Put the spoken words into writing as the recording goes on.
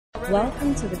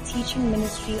Welcome to the teaching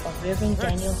ministry of Reverend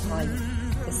Daniel Harley,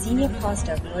 the senior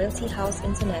pastor of Loyalty House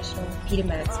International,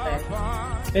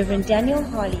 Pietermaritzburg. Reverend Daniel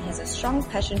Harley has a strong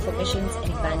passion for missions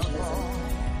and evangelism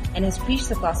and has preached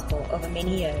the gospel over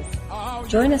many years.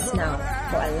 Join us now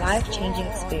for a life-changing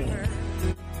experience.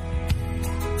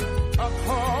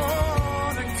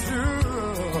 According to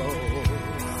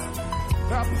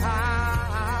the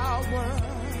power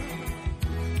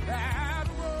that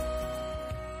worketh.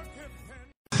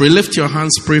 Pray, lift your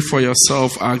hands, pray for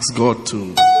yourself, ask God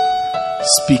to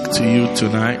speak to you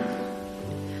tonight.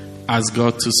 Ask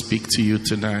God to speak to you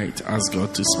tonight. Ask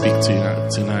God to speak to you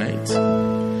tonight.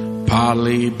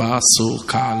 Pale baso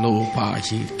kalo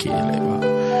pahi keleba.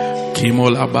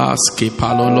 Kimolabas ke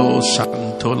palolo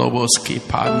shantolobos ke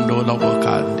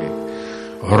pandolobokande.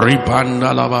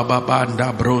 Ribanda la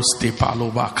babanda broste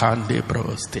palobakande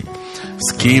broste.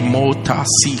 Skimota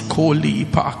sikoli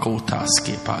pakota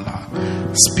skepala.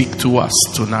 Speak to us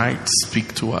tonight.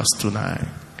 Speak to us tonight.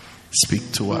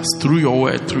 Speak to us through your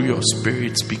word, through your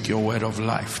spirit. Speak your word of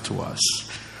life to us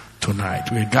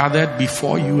tonight. We're gathered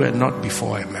before you and not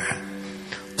before a man.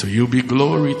 To you be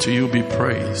glory, to you be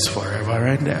praise forever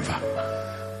and ever.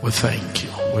 We thank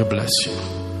you. We bless you.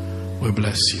 We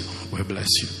bless you. We bless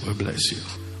you. We bless you.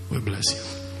 We bless you.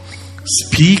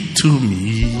 Speak to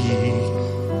me.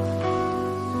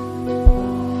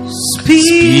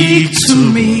 Speak to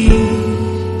me.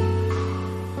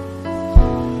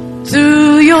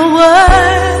 Through your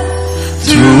word,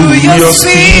 through your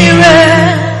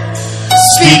spirit.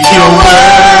 Speak your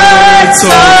words, oh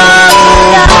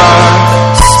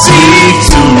God. Speak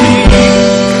to me.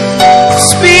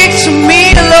 Speak to me,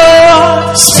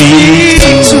 Lord. Speak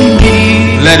to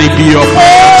me. Let it be your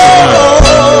prayer.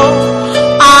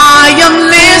 I am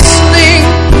listening.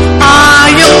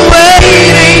 I am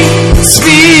waiting.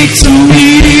 Speak to me.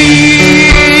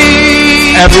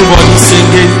 Everybody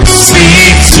singing.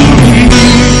 Speak to me.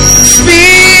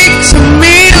 Speak to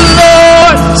me,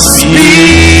 Lord.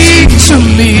 Speak to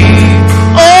me.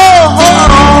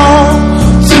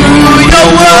 Through your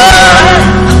word,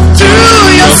 through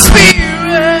your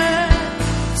spirit.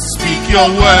 Speak your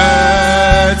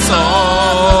words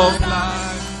of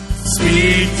life.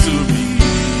 Speak to me.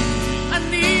 I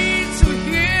need to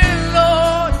hear,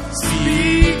 Lord.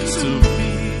 Speak to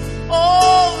me.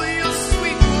 Oh, your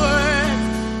sweet word.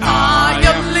 I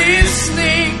am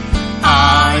listening. I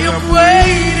am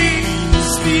waiting.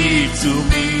 Speak to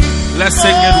me. Let's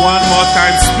sing it one more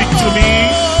time. Speak to me.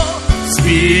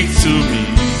 Speak to me.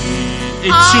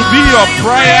 It should be your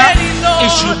prayer. It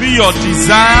should be your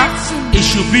desire. It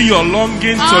should be your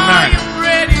longing tonight.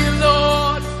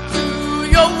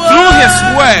 Through His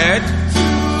word,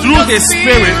 through His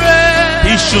spirit,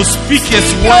 He should speak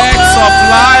His words of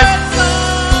life.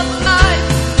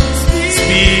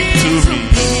 Speak to me.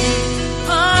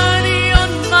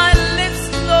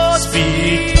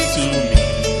 Speak to me.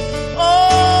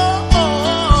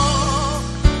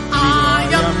 I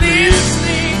am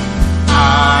listening.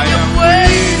 I am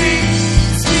waiting.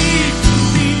 Speak to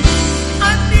me. I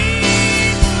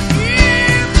need to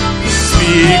hear from you.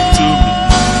 Speak to me.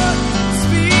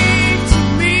 Speak to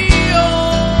me, oh.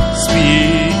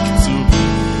 Speak to me.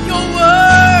 Your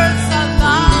words are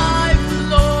life,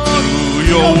 Lord. Through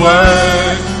your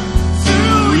word,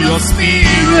 through your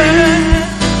spirit.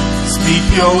 Speak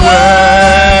your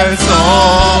words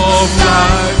of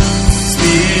life.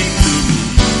 Speak to me.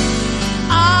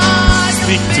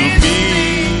 Speak to me.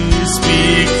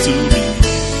 Speak to me.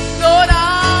 Lord, I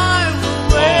will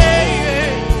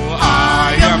wait. I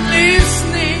am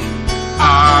listening. I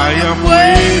am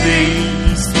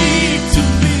waiting. Speak to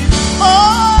me.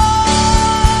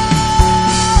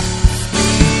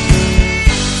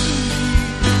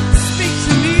 Speak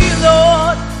to me,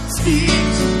 Lord. Speak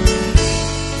to me.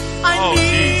 I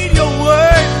need your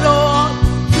word, Lord.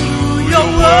 Through your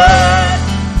word,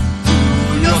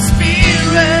 through your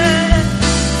spirit.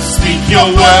 Speak your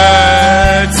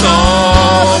words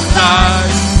of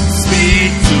life.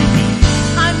 Speak to me.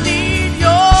 I need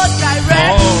your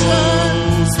direction.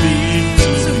 Oh, speak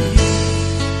to me.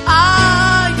 I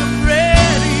am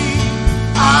ready.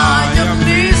 I am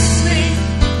listening.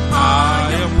 I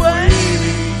am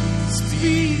waiting.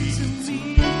 Speak to me.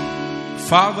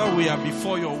 Father, we are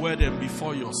before your word and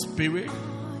before your spirit.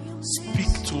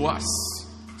 Speak to us.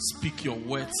 Speak your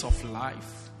words of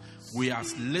life. We are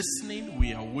listening,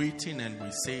 we are waiting, and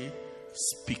we say,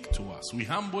 speak to us. We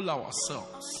humble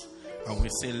ourselves and we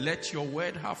say, let your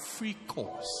word have free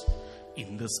course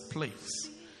in this place.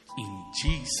 In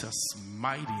Jesus'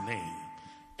 mighty name.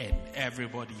 And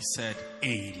everybody said,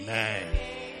 Amen.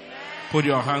 Put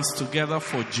your hands together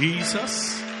for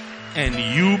Jesus. and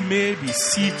you may be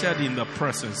seated in the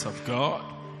presence of God.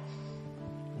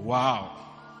 Wow.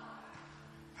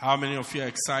 How many of you are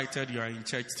excited you are in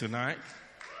church tonight?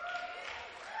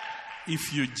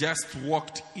 If you just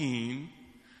walked in,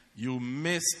 you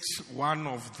missed one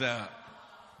of the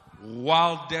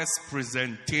wildest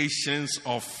presentations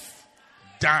of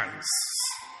dance.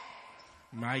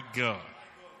 My God.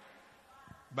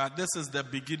 But this is the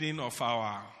beginning of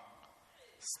our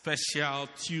special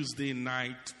Tuesday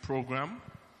night program,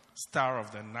 Star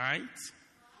of the Night.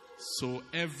 So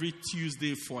every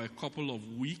Tuesday for a couple of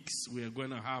weeks, we are going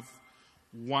to have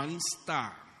one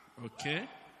star, okay?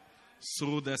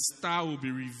 So the star will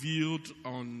be revealed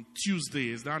on Tuesday,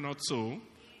 is that not so?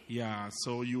 Yeah,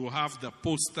 so you will have the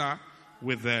poster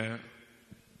with the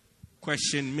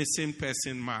question missing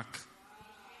person mark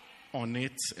on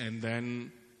it, and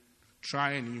then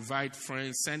try and invite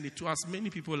friends, send it to as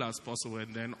many people as possible,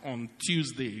 and then on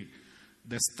Tuesday,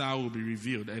 the star will be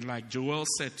revealed. And like Joel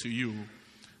said to you,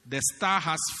 the star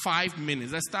has 5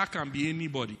 minutes. The star can be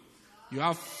anybody. You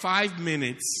have 5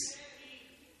 minutes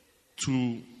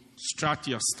to start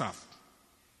your stuff.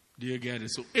 Do you get it?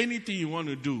 So anything you want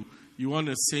to do, you want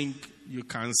to sing, you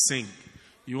can sing.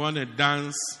 You want to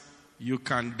dance, you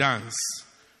can dance.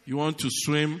 You want to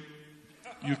swim,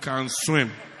 you can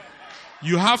swim.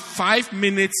 You have 5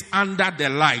 minutes under the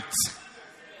light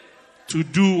to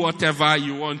do whatever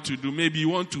you want to do. Maybe you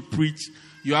want to preach,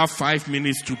 you have 5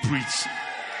 minutes to preach.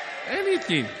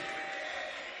 Anything.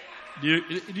 Do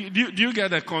you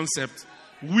get the concept?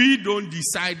 We don't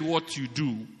decide what you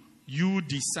do. You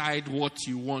decide what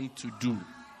you want to do.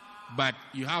 But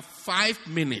you have 5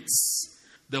 minutes.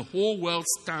 The whole world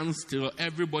stands still.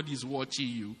 Everybody's watching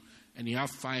you. And you have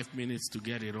 5 minutes to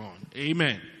get it on.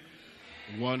 Amen.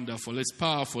 Wonderful. It's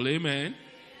powerful. Amen.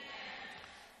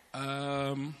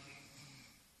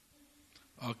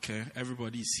 Okay.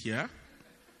 Everybody's here.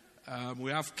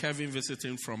 We have Kevin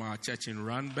visiting from our church in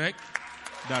Randbeck.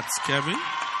 That's Kevin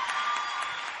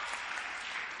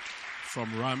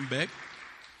from Randbeck.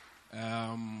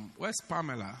 Where's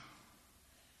Pamela?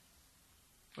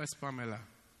 Where's Pamela?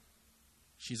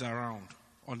 She's around,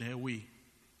 on her way.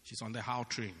 She's on the How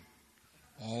train.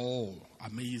 Oh,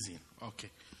 amazing. Okay.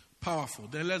 Powerful.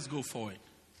 Then let's go forward.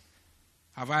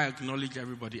 Have I acknowledged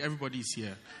everybody? Everybody's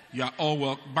here. You are all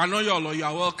welcome. Banoyolo, you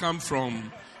are welcome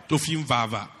from Tofim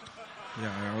Vava.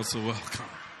 Yeah, you're also welcome.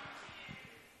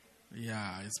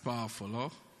 Yeah, it's powerful.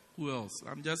 Oh? Who else?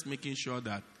 I'm just making sure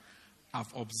that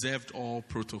I've observed all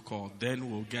protocol.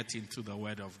 Then we'll get into the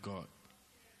Word of God.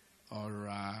 All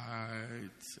right.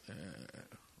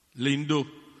 Lindo,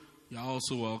 you're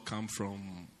also welcome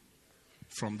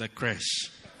from the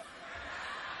creche.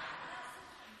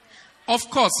 Of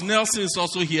course, Nelson's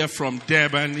also here from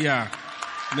Durban. Yeah,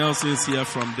 Nelson's here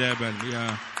from Durban.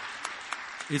 Yeah,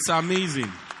 it's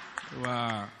amazing.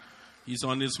 Wow. He's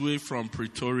on his way from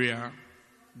Pretoria,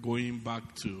 going back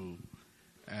to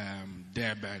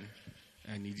Durban,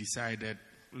 and he decided,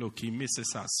 look, he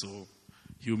misses us, so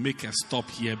he'll make a stop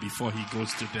here before he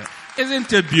goes to Durban.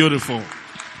 Isn't it beautiful?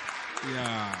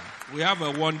 Yeah, we have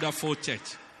a wonderful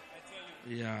church.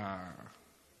 Yeah.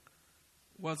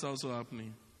 What's also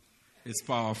happening? It's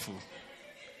powerful.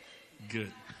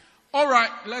 Good. All right,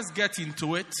 let's get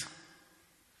into it.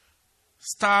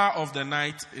 Star of the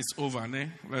night is over.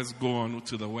 Let's go on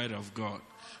to the Word of God.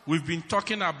 We've been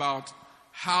talking about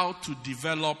how to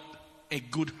develop a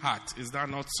good heart. Is that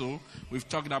not so? We've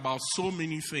talked about so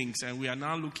many things, and we are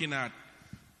now looking at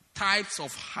types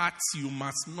of hearts you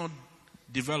must not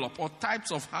develop, or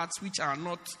types of hearts which are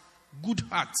not good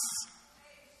hearts.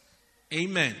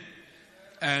 Amen.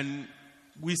 And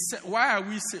we say, why are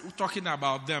we talking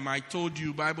about them? I told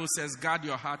you, Bible says, guard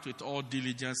your heart with all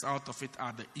diligence. Out of it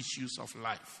are the issues of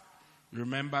life.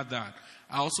 Remember that.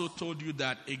 I also told you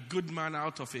that a good man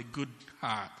out of a good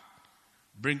heart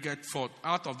bringeth forth,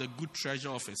 out of the good treasure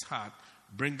of his heart,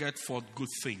 bringeth forth good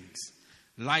things.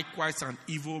 Likewise, an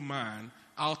evil man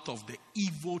out of the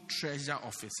evil treasure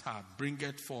of his heart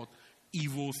bringeth forth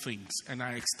evil things. And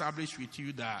I established with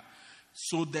you that,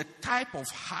 so the type of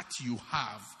heart you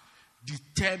have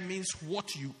determines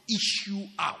what you issue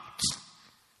out.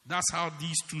 That's how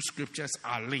these two scriptures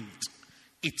are linked.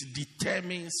 It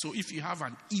determines, so if you have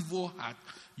an evil heart,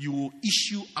 you will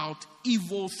issue out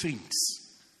evil things.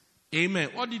 Amen.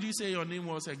 What did you say your name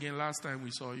was again last time we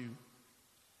saw you?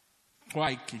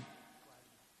 Waiki.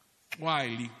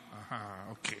 Wiley.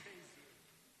 Okay.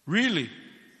 Really?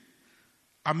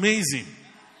 Amazing.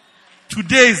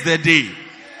 Today is the day.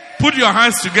 Put your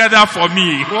hands together for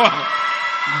me.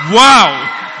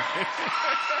 Wow.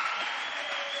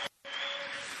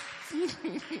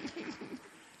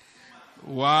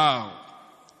 Wow.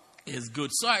 is good.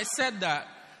 So I said that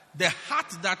the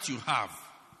heart that you have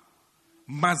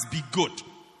must be good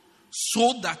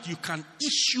so that you can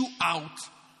issue out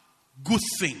good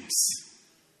things.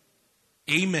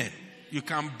 Amen. You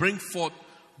can bring forth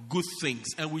good things.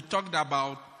 And we talked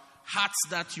about hearts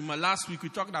that you must. Last week we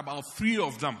talked about 3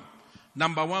 of them.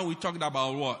 Number 1, we talked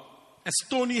about what? A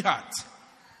stony heart.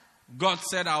 God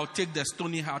said, I'll take the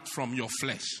stony heart from your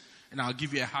flesh and I'll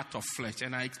give you a heart of flesh.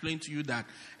 And I explained to you that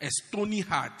a stony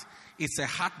heart is a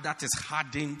heart that is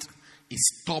hardened,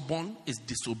 is stubborn, is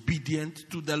disobedient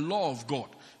to the law of God.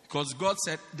 Because God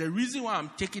said, the reason why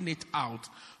I'm taking it out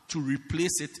to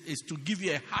replace it is to give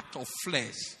you a heart of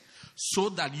flesh so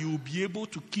that you will be able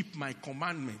to keep my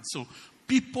commandments. So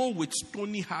people with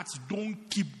stony hearts don't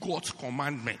keep God's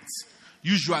commandments.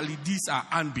 Usually these are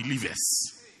unbelievers.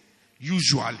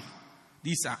 Usually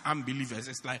these are unbelievers.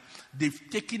 It's like they've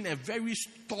taken a very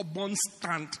stubborn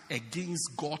stand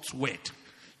against God's word.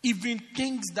 Even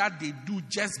things that they do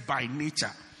just by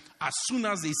nature, as soon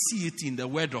as they see it in the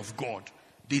word of God,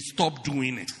 they stop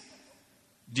doing it.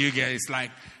 Do you get it? It's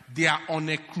like they are on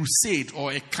a crusade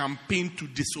or a campaign to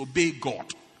disobey God.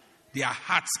 Their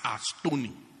hearts are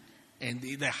stony. And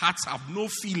their hearts have no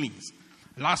feelings.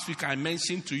 Last week I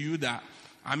mentioned to you that,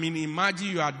 imagine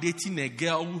you are dating a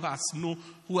girl who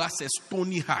has a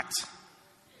stony heart.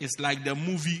 It's like the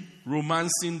movie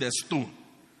Romancing the Stone.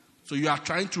 So you are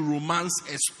trying to romance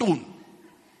a stone.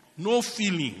 No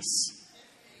feelings.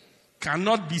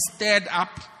 Cannot be stirred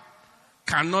up.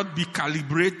 Cannot be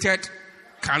calibrated.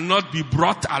 Cannot be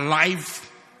brought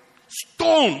alive.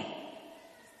 Stone.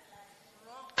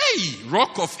 Hey,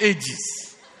 Rock of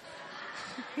Ages.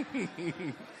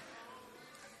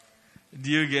 Do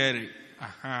you get it?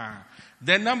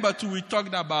 Then number 2, we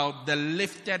talked about the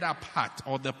lifted up heart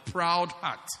or the proud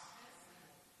heart.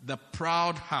 The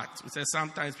proud heart. We said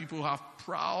sometimes people have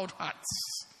proud hearts.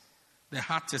 The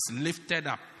heart is lifted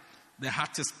up. The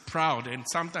heart is proud. And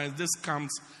sometimes this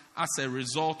comes as a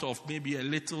result of maybe a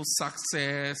little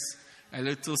success, a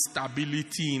little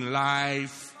stability in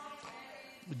life.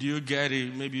 Do you get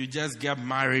it? Maybe you just get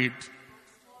married.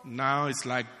 Now it's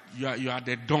like you are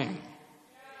the don.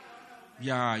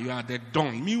 Yeah, you are the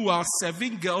don. Meanwhile,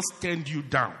 7 girls turned you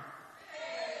down.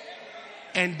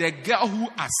 And the girl who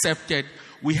accepted,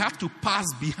 we have to pass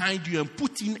behind you and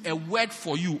put in a word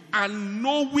for you,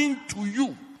 unknowing to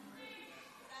you.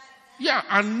 Yeah,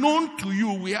 unknown to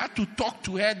you. We have to talk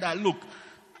to her that, look,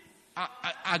 I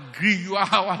agree, you are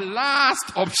our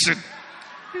last option.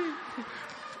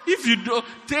 If you don't,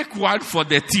 take one for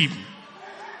the team.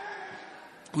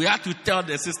 We have to tell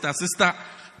the sister,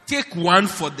 take one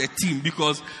for the team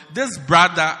because this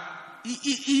brother,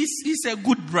 he's a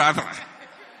good brother.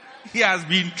 He has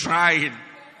been trying.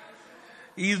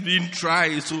 He's been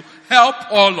trying. So help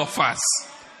all of us.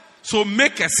 So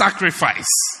make a sacrifice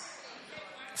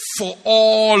for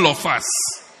all of us.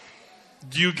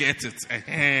 Do you get it?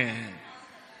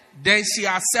 Then she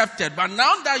accepted. But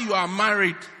now that you are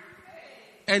married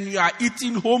and you are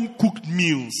eating home cooked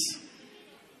meals,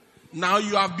 now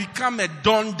you have become a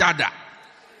don dada.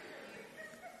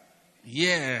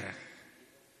 Yeah.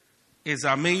 It's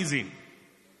amazing.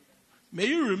 May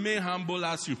you remain humble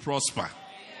as you prosper.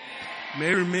 May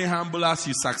you remain humble as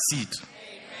you succeed.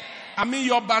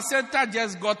 Your Bacenta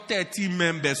just got 13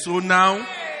 members. So now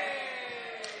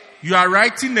you are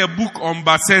writing a book on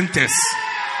Bacentas.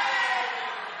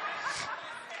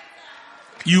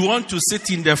 You want to sit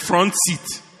in the front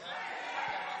seat.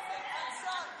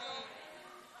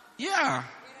 Yeah.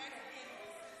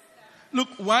 Look,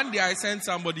 one day I sent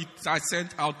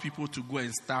out people to go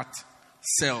and start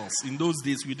cells. In those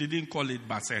days, we didn't call it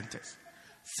Bacentas.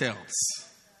 Cells.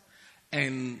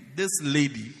 And this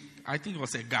lady, I think it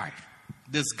was a guy,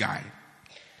 this guy,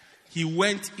 he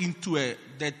went into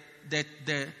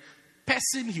the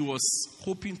person he was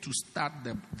hoping to start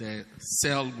the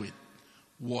cell with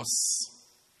was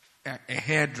a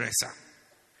hairdresser.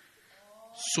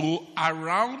 So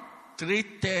around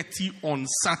 3:30 on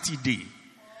Saturday,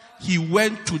 he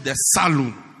went to the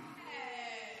salon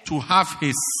to have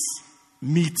his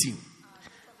meeting.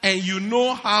 And you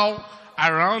know how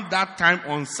around that time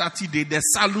on Saturday, the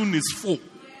salon is full.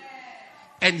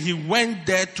 And he went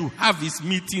there to have his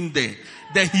meeting there.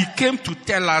 Then he came to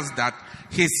tell us that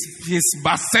his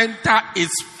Bacenta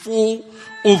is full,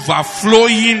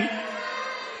 overflowing.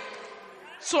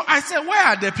 So I said, where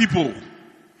are the people?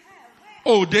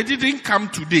 Oh, they didn't come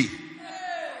today.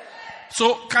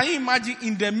 So can you imagine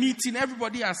in the meeting,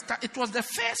 everybody has started. It was the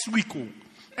first week.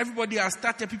 Everybody has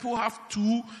started. People have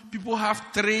 2, people have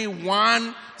 3,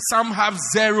 1, some have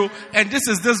 0. And this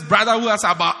is this brother who has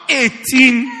about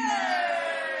 18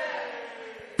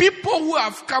 people who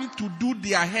have come to do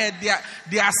their hair,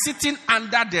 they are sitting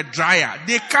under the dryer.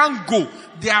 They can't go.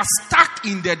 They are stuck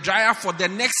in the dryer for the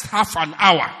next half an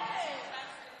hour.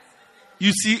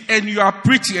 You see, and you are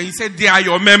preaching and you say they are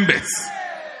your members.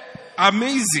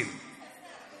 Amazing.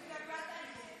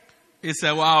 It's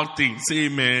a wild thing. Say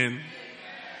amen.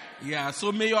 Yeah,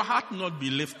 so may your heart not be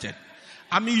lifted.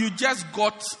 I mean, you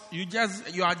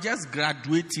are just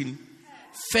graduating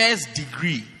first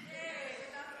degree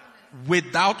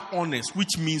without honors,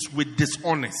 which means with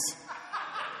dishonors.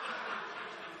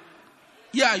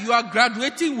 Yeah, you are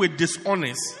graduating with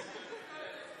dishonors.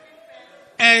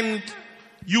 And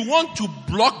you want to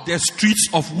block the streets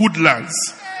of Woodlands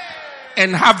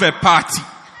and have a party.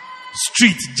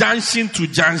 Street, junction to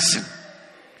junction.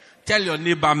 Tell your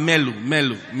neighbor, mellow,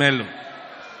 mellow, mellow.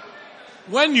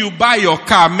 When you buy your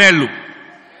car, mellow.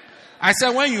 I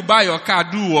said, when you buy your car,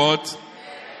 do what?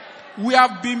 We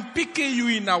have been picking you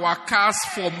in our cars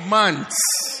for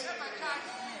months.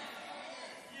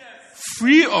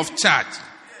 Free of charge.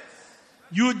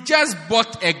 You just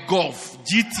bought a Golf,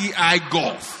 GTI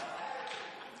Golf.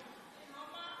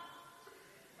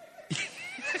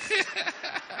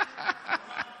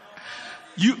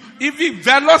 Even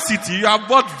Velocity, you have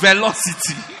bought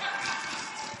Velocity.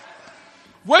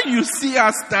 When you see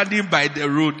us standing by the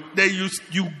road, then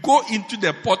you go into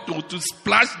the pothole to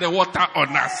splash the water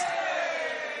on us.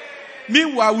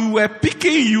 Meanwhile, we were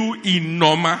picking you in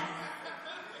Norma.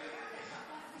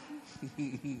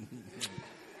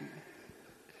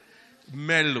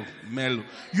 Mellow.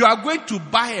 You are going to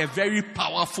buy a very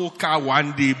powerful car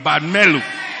one day, but mellow.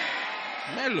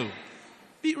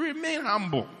 Remain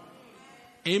humble.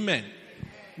 Amen.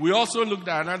 We also looked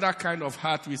at another kind of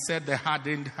heart. We said the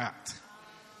hardened heart.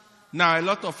 Now, a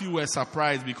lot of you were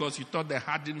surprised because you thought the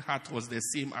hardened heart was the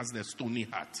same as the stony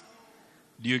heart.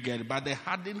 Do you get it? But the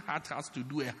hardened heart has to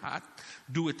do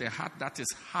with a heart that is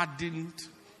hardened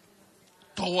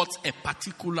towards a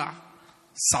particular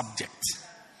subject.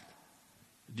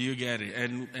 Do you get it?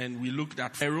 And we looked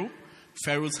at Pharaoh.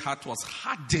 Pharaoh's heart was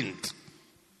hardened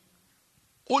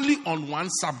only on one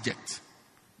subject: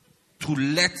 to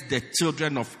let the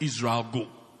children of Israel go.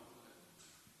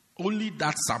 Only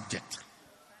that subject.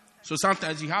 So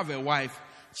sometimes you have a wife,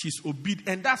 she's obedient,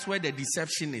 and that's where the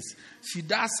deception is. She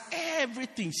does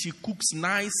everything. She cooks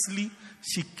nicely,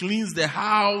 she cleans the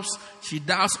house, she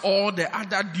does all the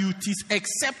other duties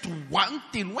except one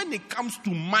thing. When it comes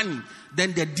to money,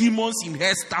 then the demons in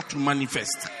her start to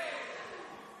manifest.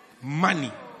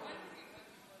 Money.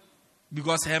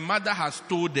 Because her mother has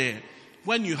told her,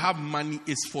 when you have money,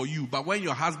 it's for you. But when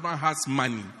your husband has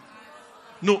money,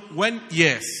 when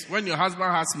your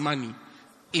husband has money,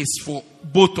 it's for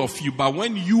both of you. But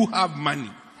when you have money,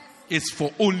 it's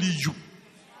for only you.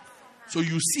 So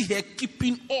you see her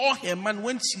keeping all her money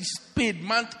when she's paid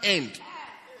month end.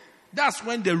 That's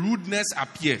when the rudeness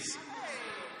appears.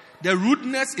 The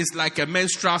rudeness is like a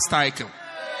menstrual cycle.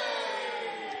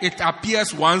 It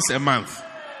appears once a month.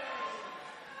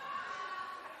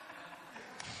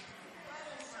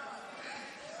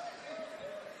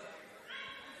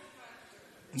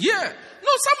 Yeah. No,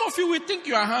 some of you will think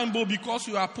you are humble because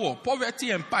you are poor.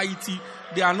 Poverty and piety,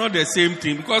 they are not the same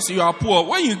thing. Because you are poor,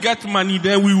 when you get money,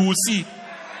 then we will see.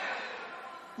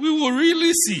 We will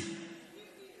really see.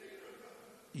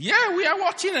 Yeah, we are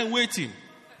watching and waiting.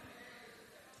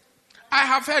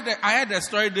 I heard a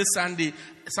story this Sunday.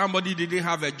 Somebody didn't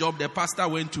have a job. The pastor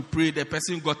went to pray. The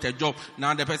person got a job.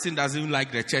 Now the person doesn't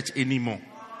like the church anymore.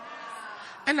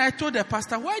 And I told the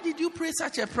pastor, why did you pray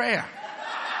such a prayer?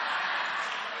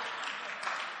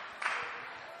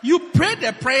 You pray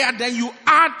the prayer, then you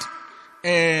add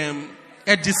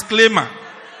a disclaimer.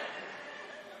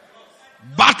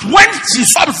 But when she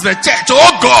stops the church,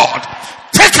 oh God,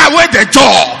 take away the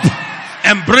job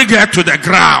and bring her to the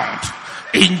ground.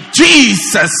 In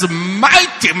Jesus'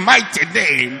 mighty, mighty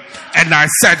name. And I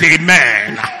said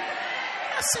amen.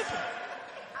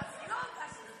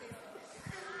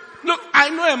 Look, I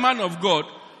know a man of God.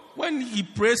 When he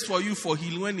prays for you for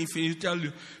healing, when he finishes, tell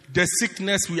you, the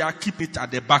sickness, we are keeping it at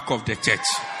the back of the church.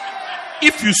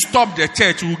 If you stop the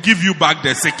church, we'll give you back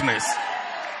the sickness.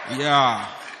 Yeah.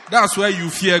 That's where you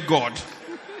fear God.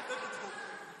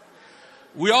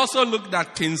 We also looked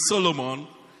at King Solomon.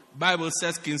 Bible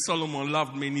says King Solomon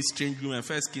loved many strange women.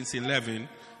 1 Kings 11,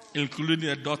 including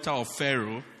the daughter of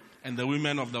Pharaoh and the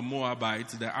women of the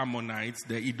Moabites, the Ammonites,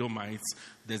 the Edomites,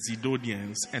 the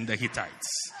Zidonians, and the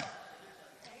Hittites.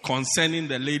 Concerning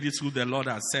the ladies who the Lord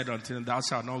has said unto them, thou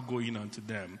shalt not go in unto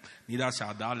them, neither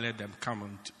shalt thou let them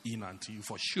come in unto you,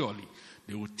 for surely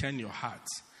they will turn your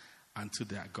hearts unto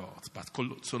their gods. But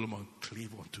Solomon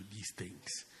clave unto these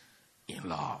things in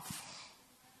love.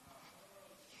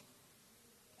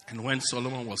 And when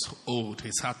Solomon was old,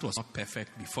 his heart was not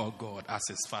perfect before God as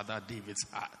his father David's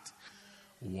heart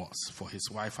was, for his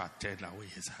wife had turned away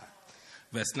his heart.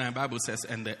 Verse 9, Bible says,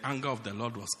 and the anger of the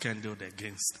Lord was kindled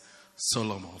against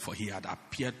Solomon, for he had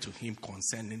appeared to him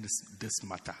concerning this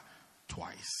matter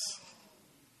twice.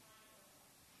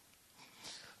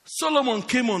 Solomon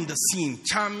came on the scene,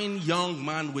 charming young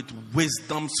man with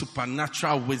wisdom,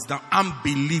 supernatural wisdom,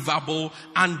 unbelievable,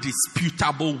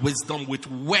 undisputable wisdom with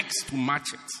works to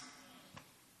match it.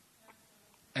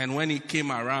 And when he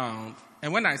came around,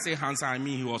 and when I say handsome, I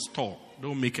mean he was tall.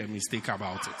 Don't make a mistake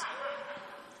about it.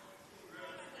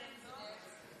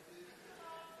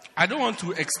 I don't want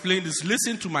to explain this.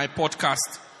 Listen to my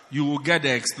podcast. You will get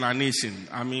the explanation.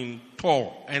 I mean,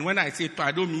 tall. And when I say tall,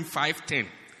 I don't mean 5'10".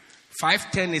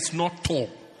 5'10" is not tall.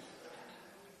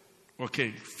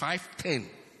 Okay, 5'10"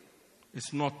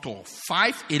 is not tall.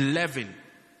 5'11",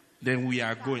 then we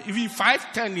are going. Even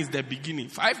 5'10" is the beginning.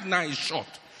 5'9" is short.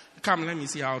 Come, let me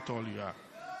see how tall you are.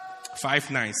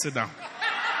 5'9", sit down.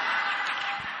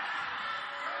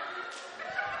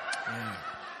 Yeah.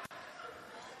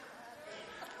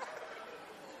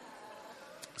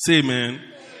 Say amen.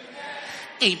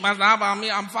 Hey, Pastor, about me,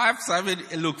 I'm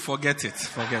 5'7". Look, forget it.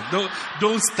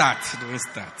 Don't start.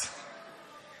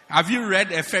 Have you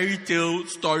read a fairy tale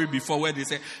story before where they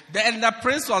say, then the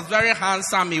prince was very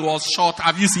handsome, he was short?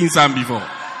 Have you seen some before?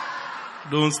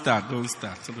 Don't start.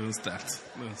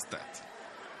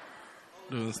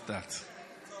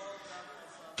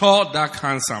 Tall, dark,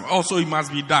 handsome. Also, he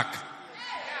must be dark.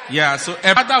 Yeah, so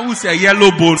a brother who's a yellow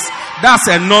bones, that's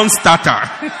a non-starter.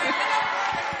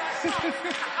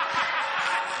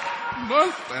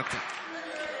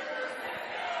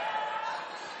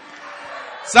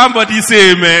 Somebody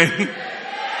say amen.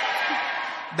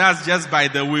 That's just by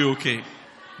the way, okay?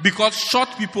 Because short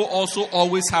people also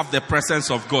always have the presence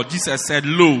of God. Jesus said,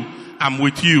 lo, I'm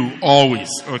with you always.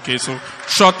 Okay, so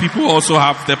short people also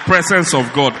have the presence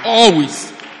of God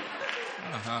always.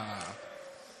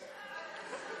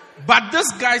 But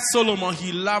this guy Solomon,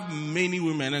 he loved many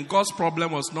women. And God's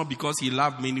problem was not because he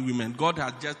loved many women. God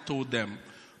had just told them,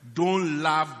 don't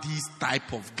love these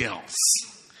type of girls.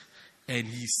 And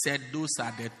he said, those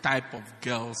are the type of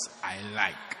girls I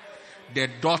like. The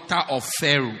daughter of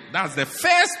Pharaoh. That's the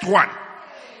first one.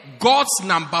 God's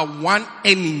number one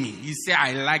enemy. He said,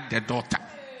 I like the daughter.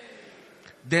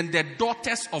 Then the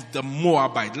daughters of the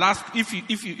Moabite.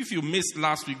 If you missed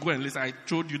last week, go and listen. I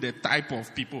told you the type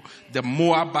of people. The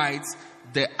Moabites,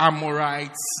 the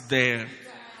Amorites, the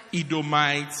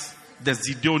Edomites, the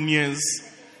Zidonians.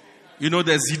 You know,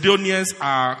 the Zidonians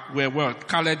were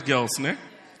colored girls, ne?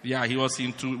 Yeah, he was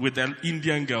with the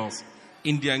Indian girls.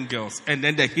 And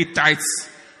then the Hittites,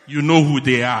 you know who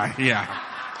they are. Yeah.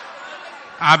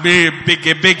 Abe,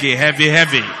 biggie,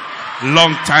 heavy.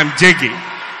 Long time, jiggy.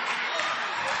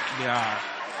 Yeah.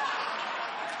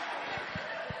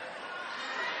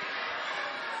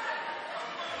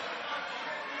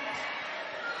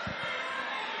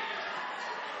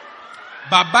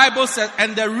 But Bible says,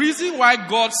 and the reason why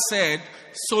God said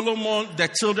Solomon, the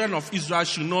children of Israel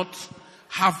should not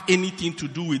have anything to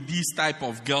do with these type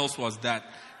of girls was that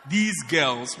these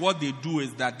girls, what they do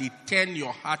is that they turn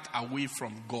your heart away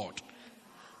from God.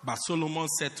 But Solomon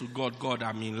said to God, God,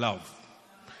 I'm in love.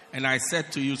 And I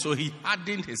said to you, so he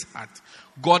hardened his heart.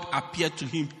 God appeared to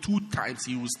him 2 times.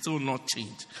 He will still not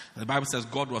change. And the Bible says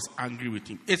God was angry with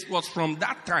him. It was from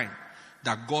that time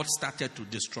that God started to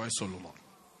destroy Solomon.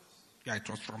 Yeah, it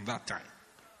was from that time.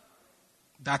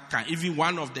 That time, even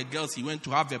one of the girls, he went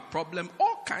to have a problem,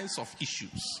 all kinds of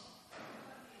issues.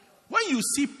 When you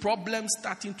see problems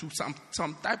starting to,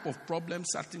 some type of problem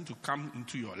starting to come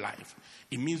into your life,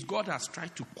 it means God has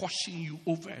tried to caution you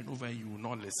over and over and you will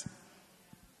not listen.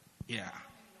 Yeah.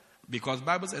 Because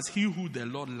Bible says, he who the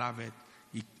Lord loveth,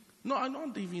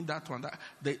 not even that one.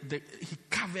 He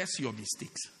covers your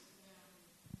mistakes.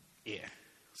 Yeah.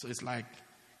 So it's like,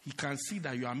 he can see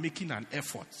that you are making an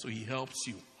effort, so he helps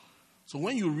you. So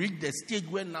when you reach the stage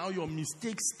where now your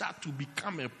mistakes start to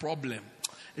become a problem,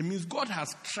 it means God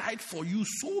has tried for you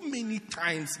so many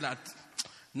times that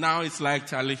now it's like,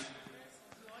 Charlie,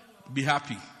 be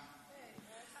happy.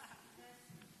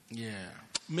 Yeah.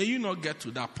 May you not get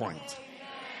to that point.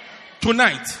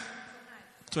 Tonight,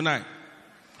 I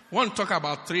want to talk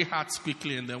about 3 hearts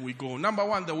quickly and then we go. Number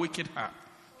 1, the wicked heart.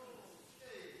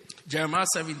 Jeremiah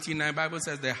 17:9, Bible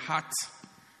says the heart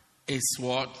is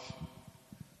what?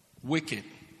 Wicked.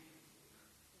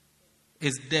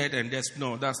 It's dead and that's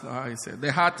not how it said.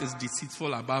 The heart is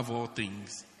deceitful above all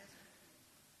things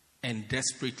and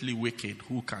desperately wicked.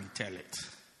 Who can tell it?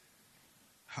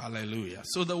 Hallelujah.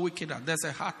 So the wicked heart, there's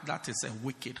a heart that is a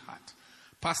wicked heart.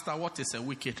 Pastor, what is a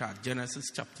wicked heart?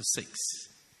 Genesis chapter 6.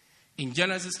 In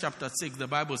Genesis chapter 6, the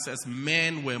Bible says,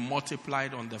 men were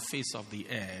multiplied on the face of the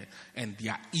earth, and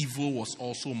their evil was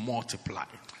also multiplied.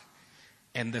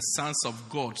 And the sons of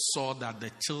God saw that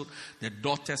the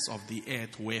daughters of the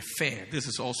earth were fair. This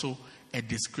is also a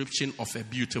description of a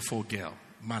beautiful girl.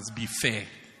 Must be fair.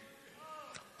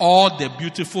 All the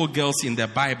beautiful girls in the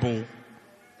Bible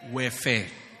were fair.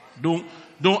 Don't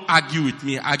argue with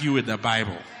me, argue with the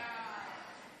Bible.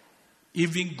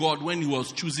 Even God, when he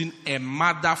was choosing a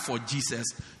mother for Jesus,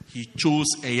 he chose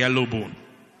a yellow bone.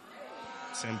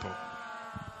 Simple.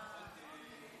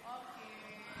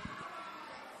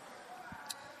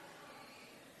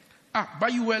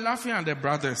 But you were laughing at the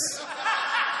brothers.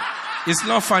 It's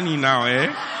not funny now,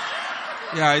 eh?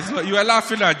 Yeah, it's not, you were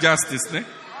laughing at Justice, eh?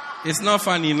 It's not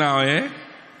funny now, eh?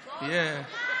 Yeah.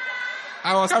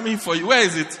 I was coming for you. Where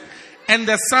is it? And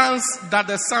the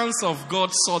sons of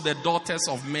God saw the daughters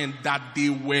of men that they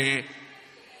were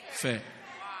fair.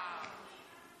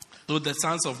 So the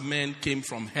sons of men came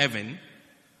from heaven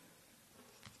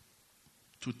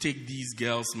to take these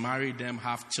girls, marry them,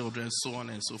 have children, so on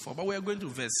and so forth. But we are going to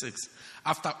verse 6.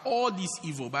 After all this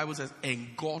evil, the Bible says, and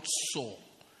God saw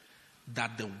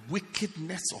that the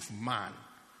wickedness of man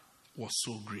was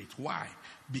so great. Why?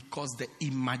 Because the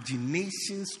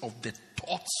imaginations of the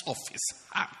thoughts of his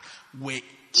heart were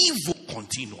evil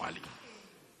continually.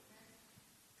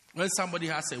 When somebody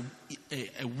has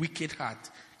a wicked heart,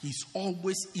 he's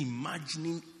always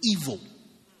imagining evil.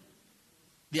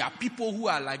 There are people who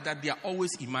are like that. They are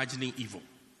always imagining evil,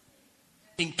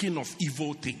 thinking of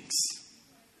evil things.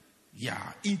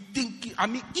 Yeah,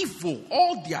 evil.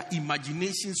 All their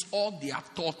imaginations, all their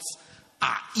thoughts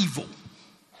are evil.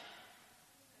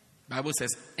 The Bible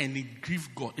says, and it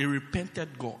grieved God. It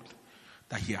repented God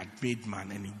that he had made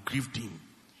man, and it grieved him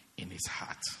in his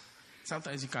heart.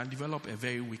 Sometimes you can develop a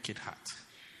very wicked heart.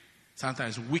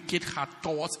 Sometimes wicked heart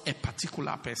towards a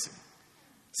particular person.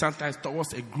 Sometimes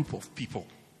towards a group of people.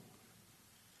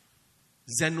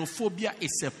 Xenophobia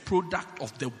is a product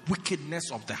of the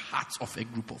wickedness of the hearts of a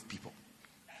group of people.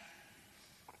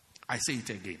 I say it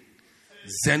again.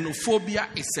 Xenophobia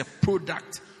is a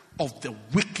product of the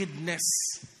wickedness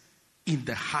in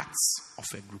the hearts of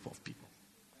a group of people.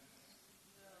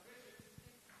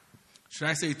 Should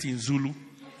I say it in Zulu?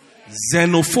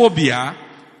 Xenophobia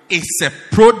is a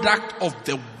product of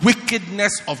the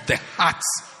wickedness of the hearts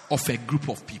of a group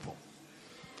of people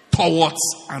towards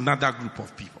another group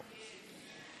of people.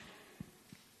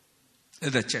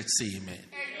 Let the church say amen.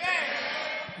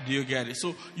 Amen. Do you get it?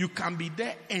 So you can be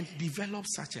there and develop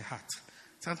such a heart.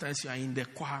 Sometimes you are in the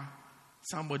choir,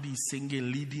 somebody is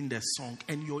singing, leading the song,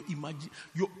 and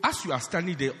as you are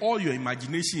standing there, all your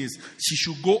imagination is she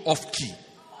should go off key.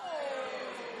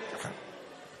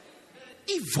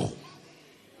 Evil.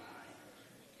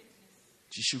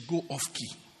 She should go off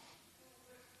key.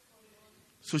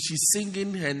 So she's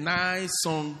singing her nice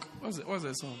song. What's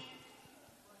the song?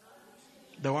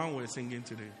 The one we're singing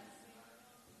today.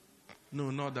 No,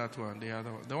 not that one. The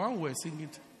other one. The one we're singing.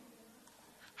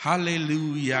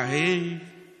 Hallelujah, hey.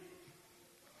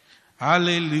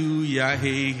 Hallelujah,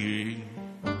 hey, hey.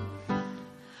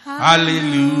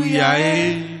 Hallelujah,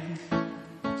 hey.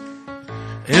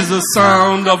 Is the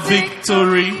sound of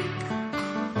victory.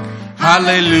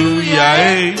 Hallelujah,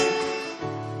 hey.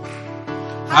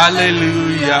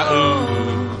 Hallelujah, oh.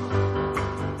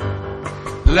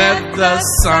 Let the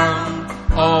sound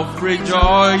of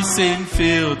rejoicing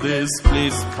fill this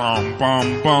place. Bum,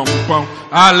 bum, bum, bum.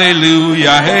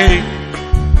 Hallelujah, hey.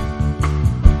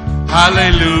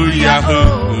 Hallelujah,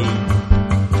 oh.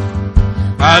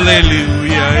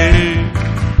 Hallelujah, hey.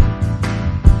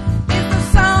 It's the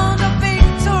sound of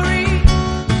victory.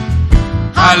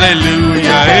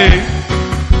 Hallelujah, hey.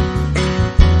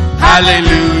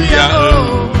 Hallelujah,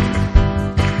 oh.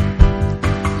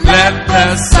 Let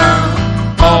the sound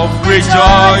of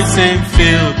rejoicing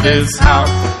fill this house.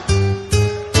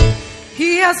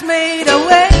 He has made a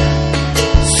way.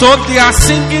 So they are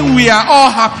singing, we are all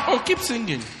happy. Oh, keep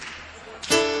singing.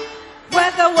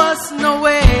 Where there was no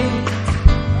way.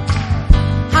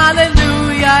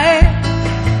 Hallelujah, eh?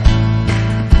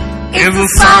 It's the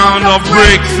sound of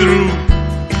breakthrough.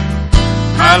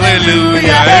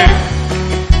 Hallelujah, eh?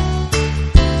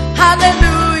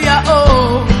 Hallelujah,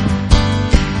 oh.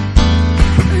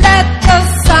 Let the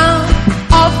sound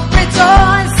of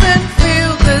rejoicing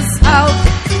fill this house.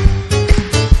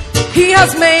 He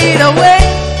has made a way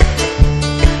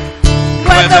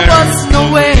where there was no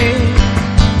way.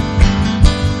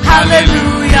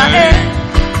 Hallelujah, eh?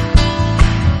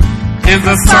 It's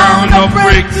the sound of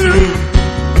breakthrough.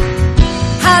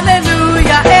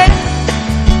 Hallelujah, eh?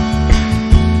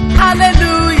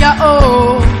 Hallelujah,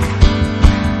 oh.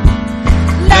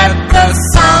 Let the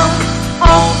sound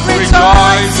of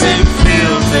rejoicing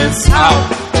fill this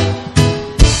house.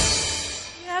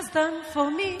 He has done for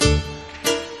me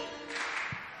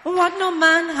what no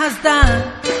man has done.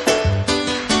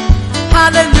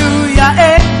 Hallelujah,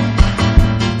 eh.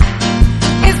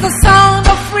 It's the sound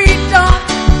of freedom.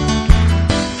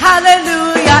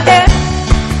 Hallelujah, eh.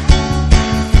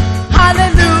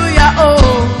 Hallelujah,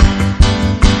 oh.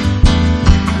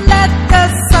 Let the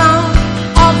sound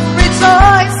of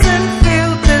rejoicing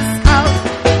fill this house.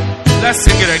 Let's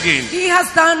sing it again. He has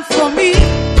done for me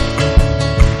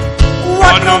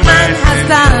what no man has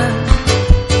done.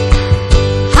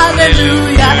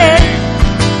 Hallelujah, eh.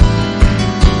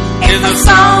 It's the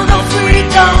sound of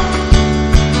freedom.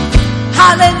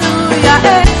 Hallelujah,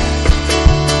 eh.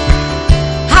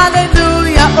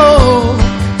 Hallelujah, oh.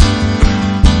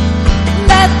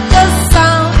 Let the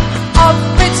sound of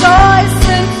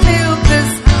rejoicing fill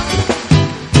this house.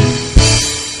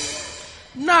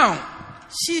 Now,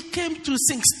 she came to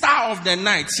sing Star of the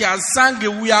Night. She has sang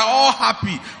it. We are all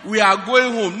happy. We are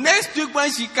going home. Next week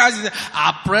when she comes,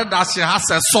 I pray that she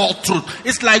has a sore throat.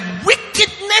 It's like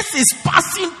wickedness is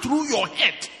passing through your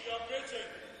head.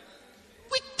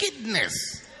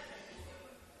 Wickedness.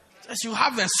 So you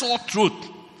have a sore throat.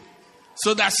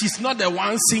 So that she's not the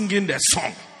one singing the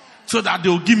song. So that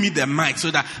they'll give me the mic.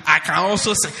 So that I can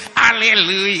also say,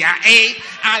 Hallelujah, eh,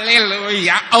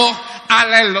 Hallelujah, oh,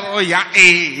 Hallelujah,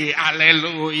 eh,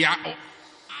 Hallelujah, oh.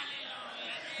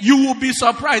 You will be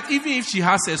surprised. Even if she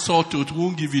has a sore throat, we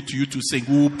won't give it to you to sing.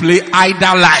 We will play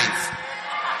either live.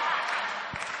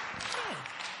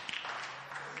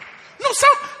 No,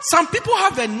 some people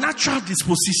have a natural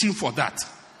disposition for that.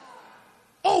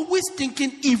 Always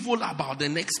thinking evil about the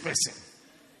next person.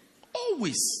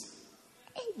 Always.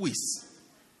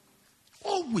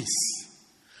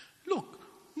 Look,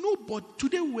 nobody,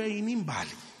 today we're in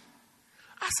Mbali.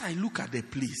 As I look at the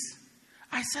place,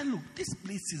 I said, look, this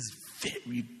place is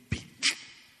very big.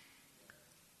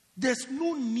 There's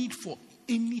no need for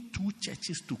any two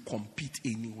churches to compete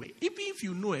anywhere. Even if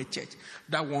you know a church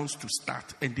that wants to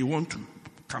start and they want to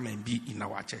come and be in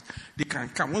our church, they can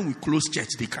come. When we close church,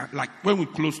 they can, like when we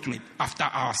close to it after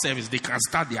our service, they can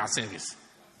start their service.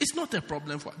 It's not a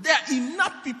problem for us. There are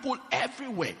enough people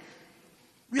everywhere.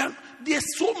 There's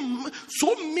so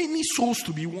many souls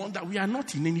to be won that we are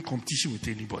not in any competition with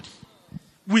anybody.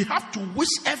 We have to wish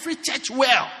every church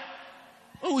well.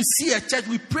 When we see a church,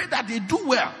 we pray that they do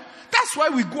well. That's why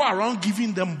we go around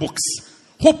giving them books,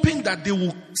 hoping that they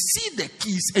will see the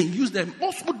keys and use them.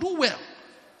 Also do well.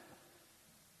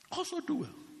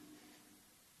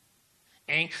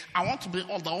 And I want to be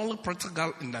the only pretty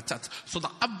girl in the church so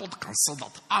that everybody can say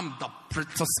that I'm the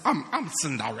prettiest. I'm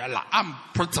Cinderella. I'm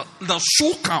pretty. The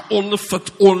shoe can only fit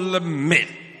only me.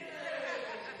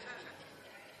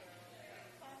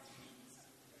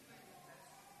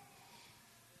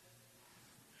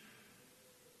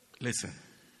 Listen.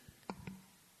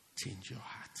 Change your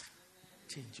heart.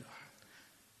 Change your heart.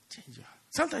 Change your heart.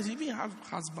 Sometimes you even have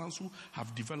husbands who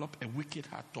have developed a wicked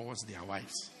heart towards their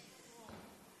wives.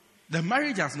 The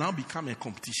marriage has now become a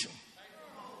competition.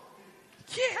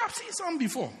 Yeah, I've seen some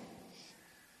before.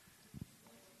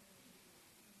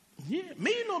 Yeah,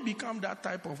 may you not become that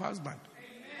type of husband.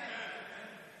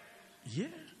 Yeah.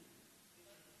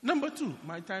 Number 2,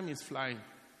 my time is flying.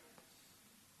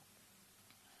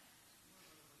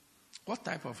 What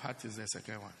type of heart is the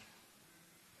second one?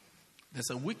 There's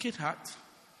a wicked heart,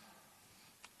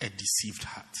 a deceived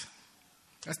heart.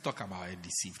 Let's talk about a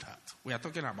deceived heart. We are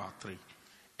talking about 3.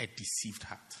 A deceived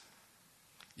heart.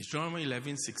 Deuteronomy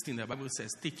 11:16, the Bible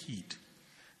says, take heed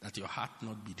that your heart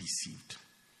not be deceived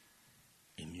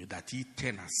in you, that ye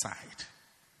turn aside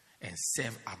and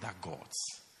serve other gods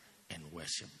and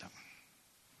worship them.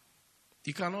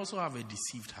 You can also have a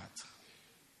deceived heart.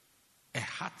 A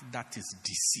heart that is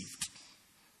deceived.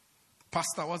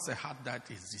 Pastor, what's a heart that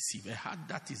is deceived? A heart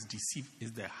that is deceived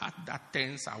is the heart that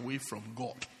turns away from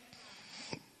God.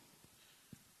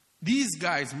 These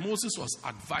guys, Moses was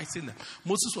advising them.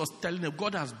 Moses was telling them,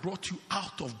 God has brought you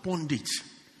out of bondage.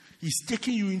 He's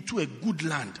taking you into a good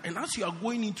land. And as you are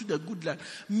going into the good land,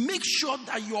 make sure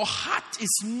that your heart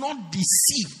is not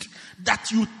deceived.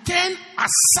 That you turn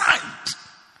aside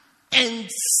and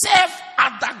serve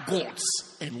other gods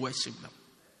and worship them.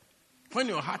 When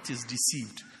your heart is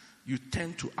deceived, you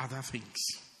turn to other things.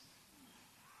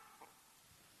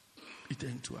 You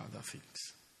turn to other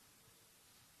things.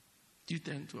 You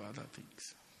turn to other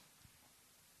things.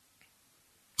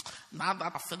 Now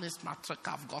that I've finished matric,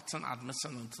 I've gotten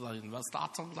admission into the university. I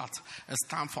think that it's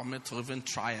time for me to even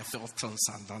try a few things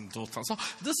and then do things. So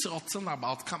this your thing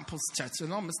about campus church,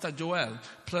 Mr. Joel,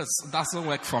 please, it doesn't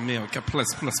work for me, okay?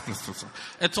 Please.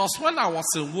 It was when I was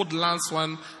in Woodlands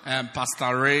when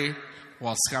Pastor Ray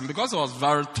was coming. Because he was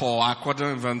very tall, I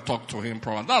couldn't even talk to him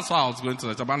properly. That's why I was going to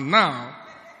the church. But now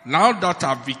that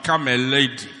I've become a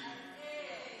lady,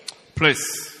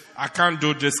 please, I can't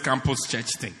do this campus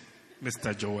church thing,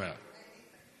 Mr. Joel.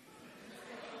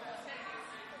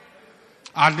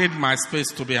 I need my space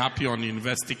to be happy on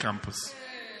university campus.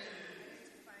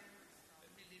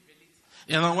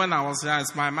 When I was there,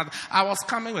 it's my mother. I was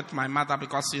coming with my mother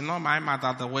because, my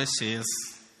mother, the way she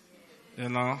is,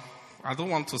 I don't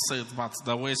want to say it, but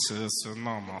the way she is, I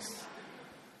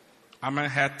mean,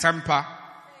 her temper,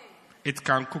 it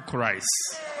can cook rice.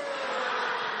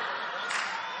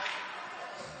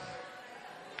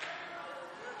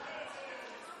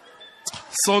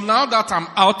 So now that I'm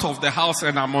out of the house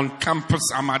and I'm on campus,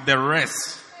 I'm at the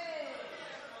rest.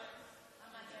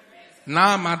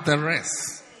 Now I'm at the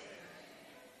rest.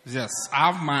 Yes,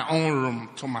 I have my own room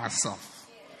to myself.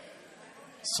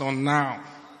 So now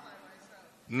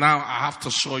I have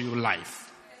to show you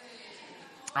life.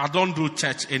 I don't do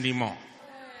church anymore.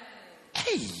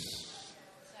 Hey,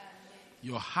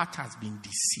 your heart has been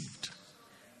deceived.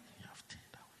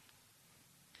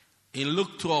 In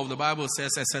Luke 12, the Bible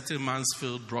says a certain man's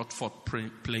field brought forth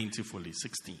plentifully,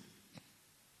 16.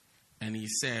 And he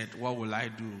said, what will I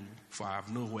do, for I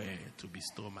have nowhere to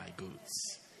bestow my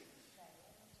goods?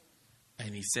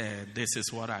 And he said, this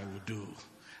is what I will do.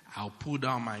 I'll pull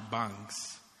down my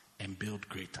banks and build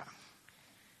greater.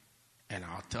 And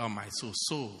I'll tell my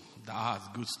soul, thou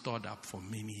hast good stored up for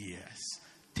many years.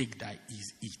 Take thy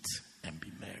ease, eat, and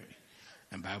be merry.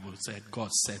 And the Bible said, God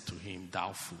said to him,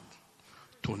 thou fool,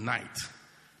 tonight,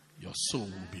 your soul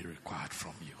will be required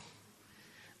from you.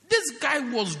 This guy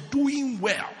was doing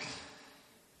well.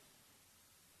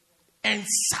 And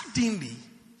suddenly,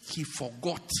 he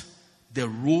forgot the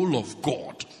role of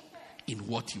God in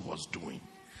what he was doing.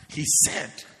 He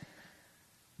said,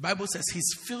 Bible says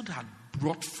his field had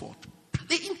brought forth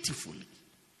plentifully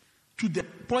to the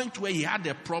point where he had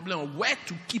a problem of where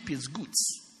to keep his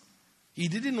goods. He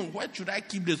didn't know, where should I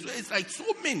keep this? It's like so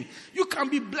many. You can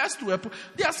be blessed to a point.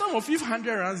 There are some of you,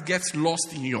 100 rands gets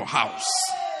lost in your house.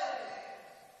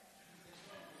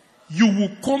 You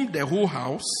will comb the whole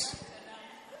house,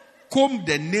 comb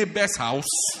the neighbor's house.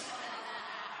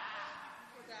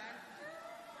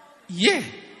 Yeah.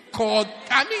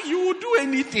 You will do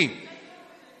anything.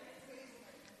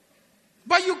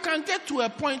 But you can get to a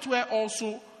point where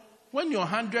also, when your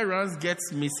 100 rands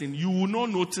gets missing, you will not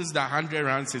notice that 100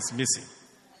 rands is missing.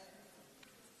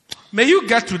 May you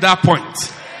get to that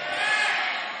point.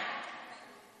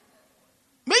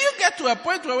 May you get to a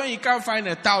point where when you can't find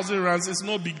 1,000 rands, it's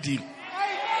no big deal.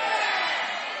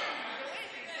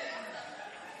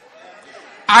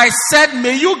 I said,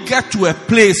 may you get to a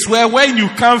place where when you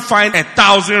can't find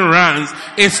 1,000 rands,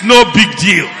 it's no big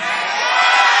deal.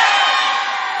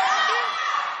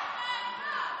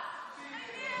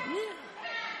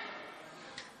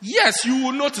 Yes, you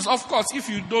will notice. Of course, if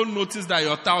you don't notice that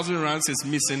your 1,000 rands is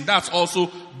missing, that's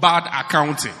also bad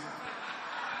accounting.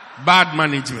 Bad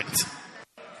management.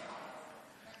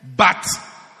 But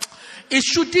it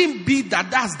shouldn't be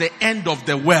that that's the end of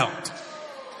the world.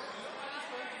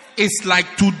 It's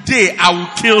like today I will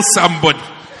kill somebody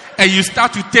and you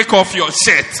start to take off your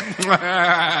shirt.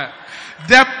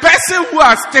 The person who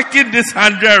has taken this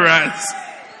 100 rands,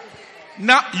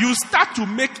 now you start to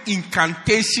make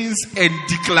incantations and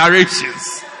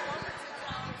declarations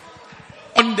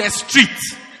on the street.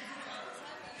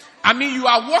 You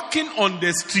are walking on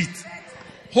the street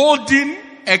holding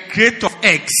a crate of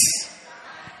eggs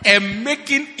and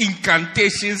making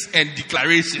incantations and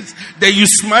declarations. Then you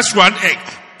smash one egg.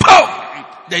 Boom!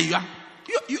 There you are.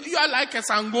 You are like a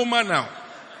sangoma now.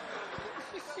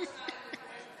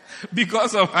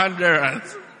 Because of 100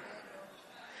 rands.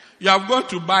 You have gone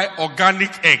to buy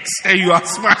organic eggs and you are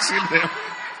smashing them.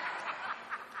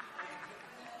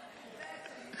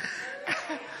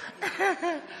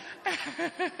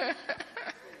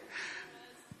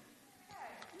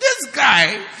 This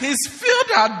guy, his field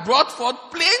had brought forth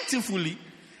plentifully,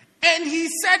 and he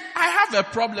said, I have a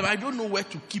problem. I don't know where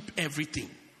to keep everything.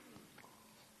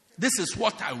 This is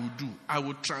what I will do. I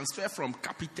will transfer from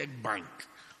Capitec Bank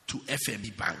to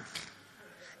FME Bank.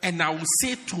 And I will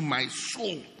say to my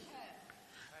soul,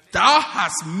 thou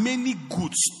hast many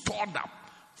goods stored up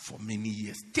for many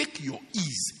years. Take your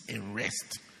ease and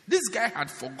rest. This guy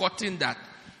had forgotten that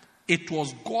It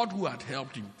was God who had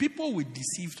helped him. People with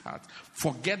deceived hearts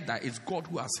forget that it's God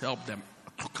who has helped them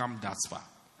to come that far.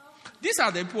 These are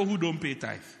the people who don't pay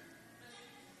tithe.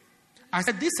 I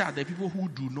said, these are the people who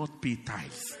do not pay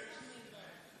tithe.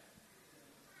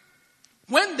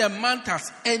 When the month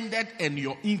has ended and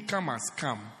your income has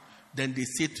come, then they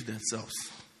say to themselves,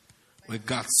 with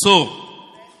God, so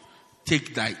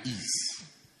take thy ease,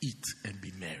 eat and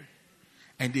be merry.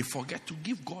 And they forget to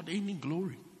give God any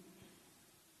glory.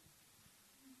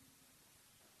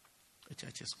 The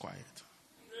church is quiet.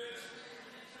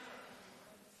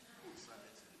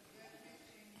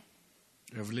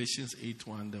 Revelations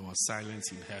 8:1, there was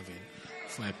silence in heaven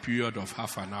for a period of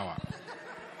half an hour.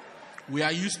 We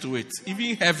are used to it.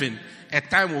 Even heaven, a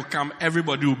time will come,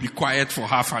 everybody will be quiet for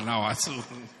half an hour. So,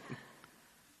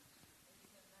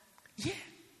 yeah.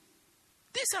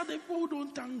 These are the people who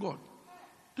don't thank God.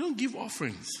 Don't give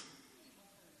offerings.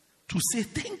 To say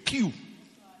thank you.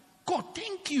 God,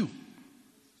 thank you.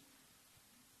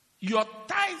 Your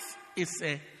tithe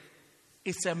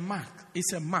is a mark.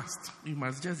 It's a must. You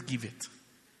must just give it.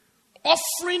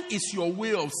 Offering is your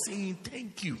way of saying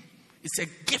thank you. It's a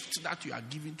gift that you are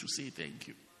giving to say thank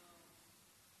you.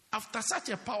 After such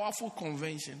a powerful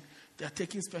convention, they are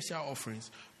taking special offerings.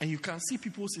 And you can see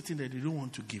people sitting there, they don't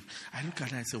want to give. I look at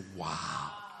them and say,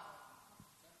 wow.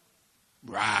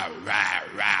 Wow, wow,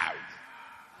 wow.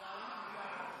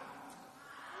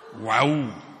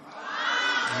 Wow.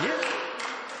 Yeah.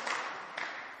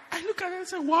 I look at them and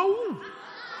say, wow. Yeah.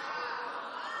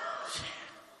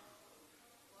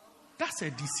 That's a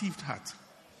deceived heart.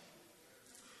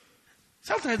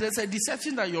 Sometimes there's a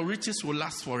deception that your riches will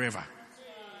last forever.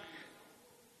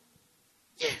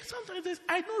 Yeah, sometimes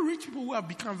I know rich people who have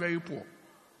become very poor.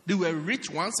 They were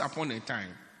rich once upon a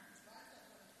time.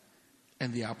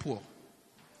 And they are poor.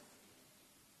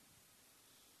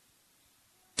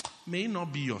 May it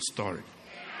not be your story.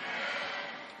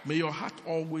 May your heart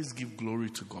always give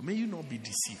glory to God. May you not be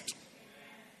deceived.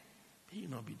 May you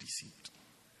not be deceived.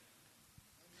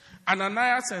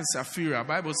 Ananias and Sapphira,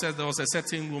 Bible says there was a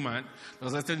certain woman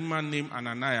named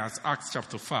Ananias, Acts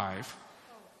chapter 5.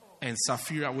 And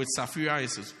Sapphira,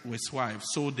 his wife,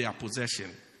 sold their possession.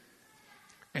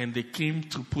 And they came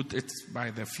to put it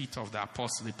by the feet of the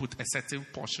apostle. They put a certain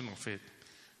portion of it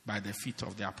by the feet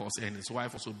of the apostle. And his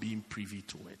wife also being privy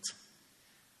to it.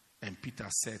 And Peter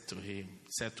said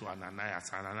to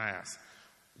Ananias,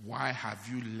 why have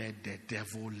you let the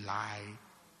devil lie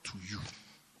to you?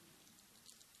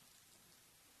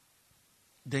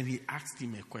 Then he asked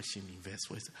him a question in verse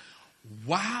 4. He said,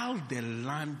 while the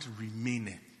land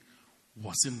remained,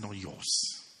 was it not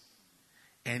yours?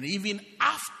 And even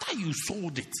after you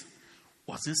sold it,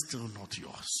 was it still not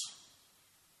yours?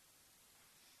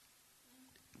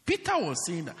 Peter was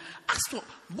saying that, as for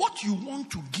what you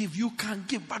want to give, you can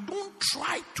give, but don't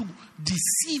try to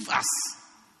deceive us.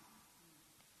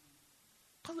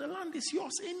 Because the land is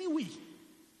yours anyway.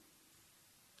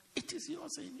 It is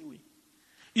yours anyway.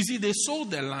 You see, they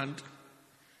sold the land,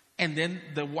 and then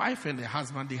the wife and the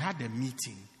husband, they had a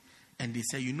meeting, and they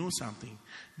said, you know something?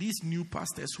 These new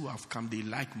pastors who have come, they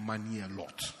like money a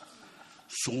lot.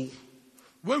 So,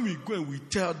 when we go and we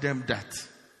tell them that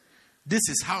this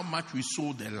is how much we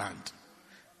sold the land,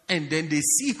 and then they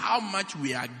see how much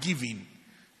we are giving,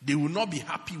 they will not be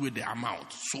happy with the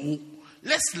amount. So,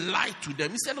 let's lie to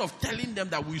them. Instead of telling them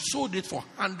that we sold it for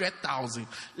 100,000,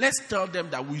 let's tell them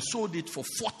that we sold it for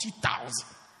 40,000.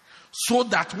 So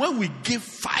that when we give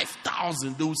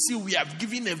 5,000, they will see we have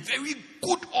given a very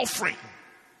good offering.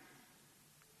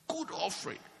 Good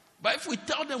offering. But if we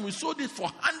tell them we sold it for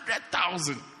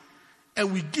 100,000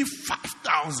 and we give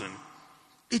 5,000,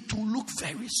 it will look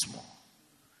very small.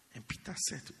 And Peter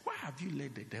said, why have you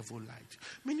let the devil lie to you?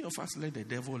 Many of us let the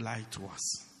devil lie to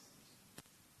us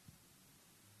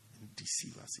and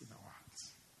deceive us in our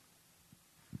hearts.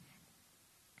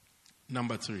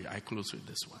 Number 3, I close with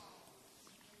this one.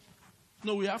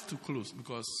 No, we have to close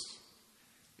because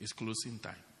it's closing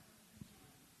time.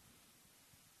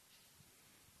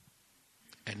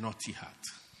 A naughty heart.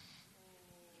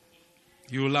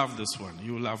 You will love this one.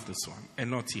 You will love this one. A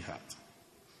naughty heart.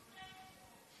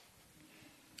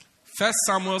 1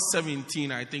 Samuel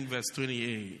 17, I think verse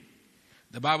 28.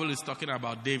 The Bible is talking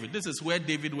about David. This is where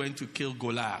David went to kill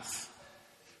Goliath.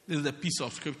 This is a piece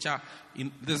of scripture.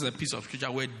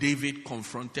 Where David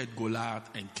confronted Goliath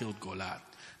and killed Goliath.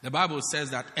 The Bible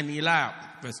says that, and Eliab,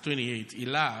 verse 28,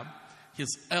 Eliab, his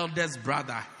eldest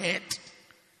brother, heard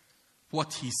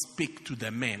what he spake to the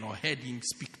men, or heard him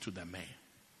speak to the men.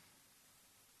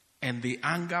 And the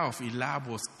anger of Eliab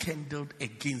was kindled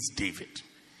against David.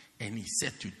 And he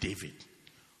said to David,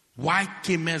 why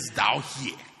camest thou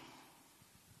here?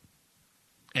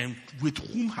 And with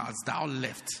whom hast thou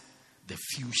left the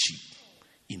few sheep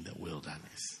in the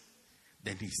wilderness?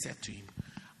 Then he said to him,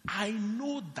 I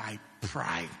know thy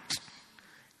pride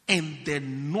and the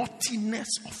naughtiness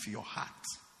of your heart.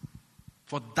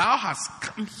 For thou hast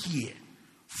come here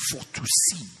for to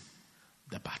see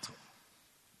the battle.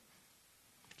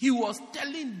 He was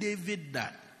telling David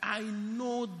that I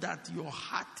know that your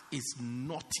heart is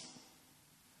naughty.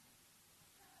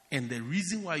 And the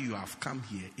reason why you have come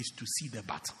here is to see the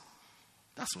battle.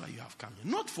 That's why you have come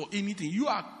here. Not for anything. You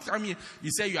are coming,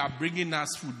 you say you are bringing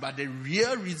us food, but the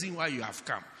real reason why you have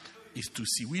come is to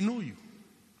see. We know you.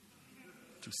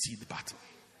 To see the battle.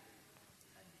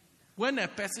 When a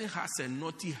person has a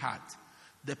naughty heart,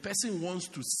 the person wants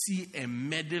to see and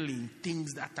meddle in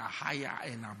things that are higher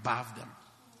and above them.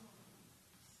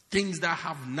 Things that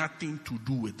have nothing to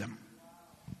do with them.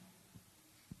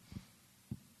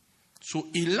 So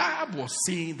Eliab was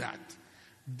saying that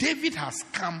David has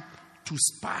come to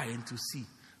spy and to see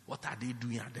what are they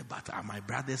doing at the battle. Are my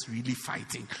brothers really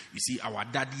fighting? You see, our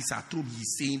daddies at home,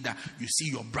 he's saying that, you see,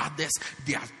 your brothers,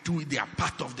 they are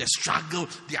part of the struggle.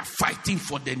 They are fighting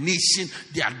for the nation.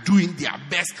 They are doing their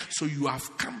best. So you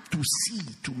have come to see,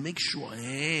 to make sure,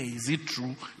 is it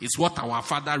true? Is what our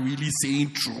father really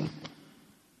saying true?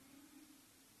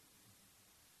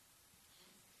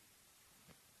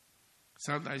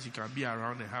 Sometimes you can be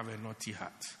around and have a naughty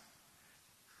heart.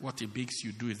 What it makes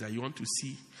you do is that you want to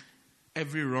see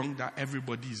every wrong that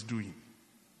everybody is doing.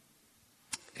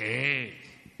 I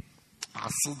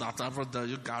see that every day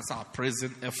you guys are praising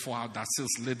F1 that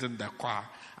is leading the choir.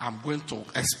 I'm going to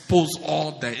expose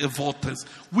all the evil things.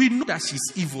 We know that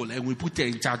she's evil and we put her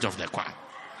in charge of the choir.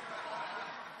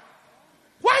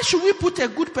 Why should we put a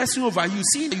good person over you,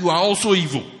 seeing you are also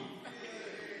evil?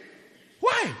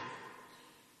 Why?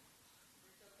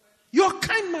 Your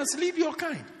kind must lead your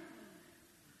kind.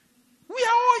 We are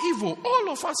all evil. All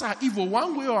of us are evil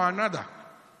one way or another.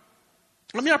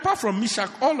 I mean, apart from Meshach,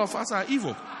 all of us are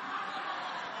evil.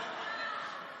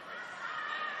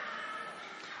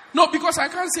 No, because I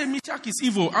can't say Meshach is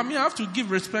evil. I mean, I have to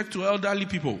give respect to elderly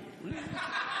people.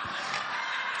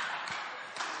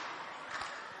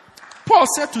 Paul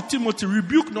said to Timothy,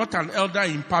 rebuke not an elder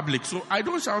in public. So I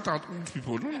don't shout at old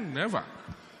people. No, never.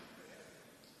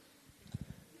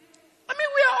 I mean,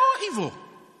 we are all evil.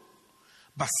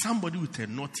 But somebody with a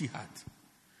naughty heart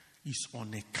is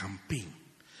on a campaign,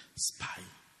 spying.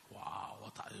 Wow,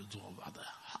 what are you doing over there?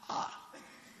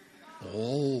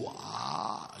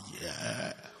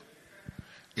 Yeah.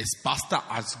 Is pastor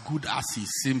as good as he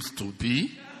seems to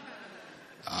be?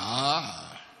 I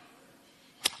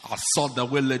saw the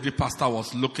way lady pastor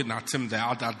was looking at him the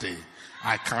other day.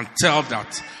 I can tell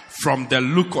that from the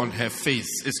look on her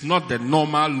face. It's not the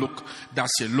normal look that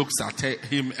she looks at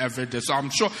him every day. So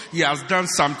I'm sure he has done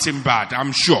something bad.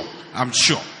 I'm sure.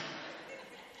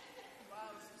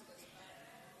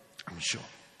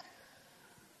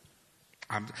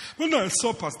 When I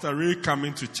saw Pastor Ray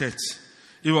coming to church,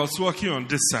 he was walking on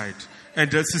this side.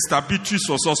 And then Sister Beatrice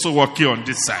was also walking on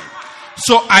this side.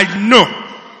 So I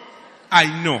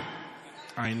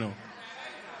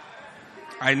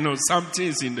know something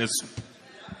is in the soup.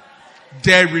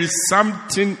 There is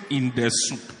something in the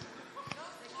soup.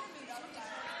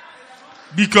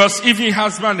 Because even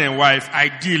husband and wife,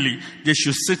 ideally, they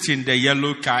should sit in the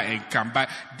yellow car and come back.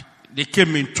 They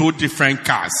came in 2 different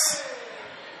cars.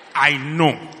 I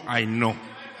know.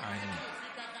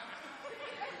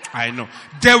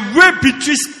 The way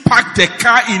Beatrice parked the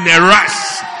car in a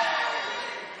rush,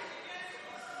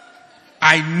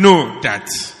 I know that.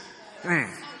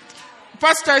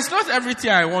 Pastor, it's not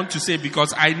everything I want to say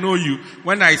because I know you.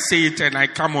 When I say it and I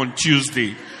come on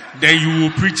Tuesday, then you will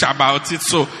preach about it.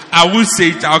 So I will say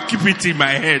it. I'll keep it in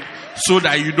my head so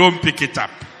that you don't pick it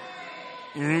up.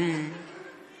 No,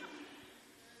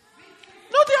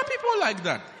 there are people like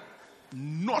that.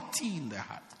 Naughty in their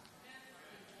heart.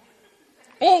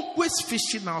 Always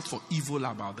fishing out for evil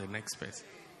about the next person.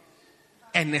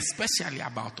 And especially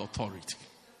about authority.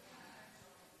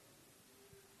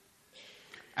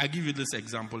 I give you this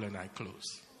example and I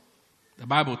close. The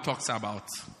Bible talks about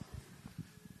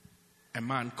a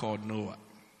man called Noah.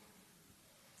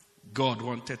 God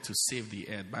wanted to save the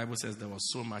earth. The Bible says there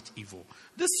was so much evil.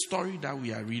 This story that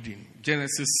we are reading,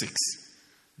 Genesis 6,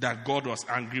 that God was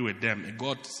angry with them. And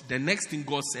the next thing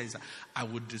God says, I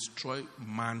will destroy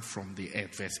man from the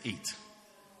earth. Verse 8.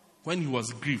 When he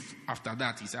was grieved, after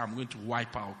that, he said, I'm going to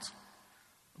wipe out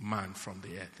man from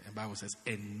the earth. And the Bible says,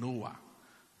 and Noah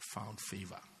found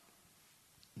favor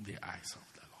in the eyes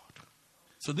of the Lord.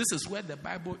 So this is where the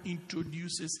Bible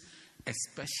introduces a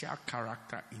special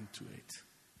character into it.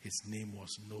 His name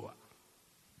was Noah.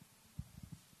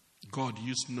 God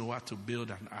used Noah to build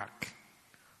an ark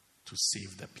to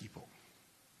save the people.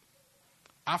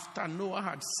 After Noah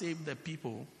had saved the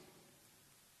people,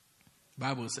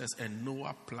 Bible says, and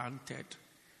Noah planted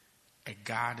a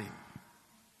garden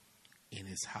in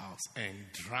his house and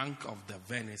drank of the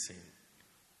venison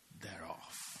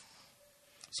thereof.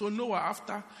 So Noah,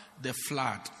 after the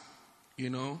flood,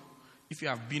 if you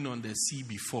have been on the sea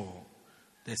before,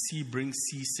 the sea brings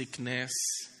seasickness,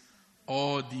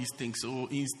 all these things, so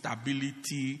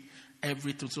instability,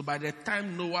 everything. So by the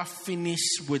time Noah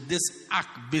finished with this ark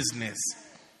business,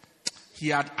 he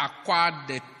had acquired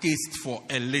the taste for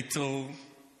a little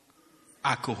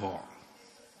alcohol.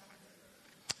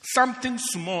 Something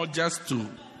small just to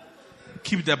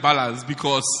keep the balance,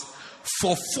 because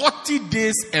for 40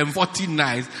 days and 40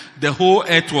 nights, the whole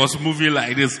earth was moving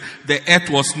like this. The earth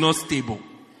was not stable.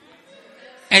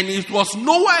 And it was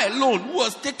Noah alone who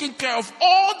was taking care of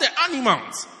all the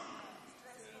animals.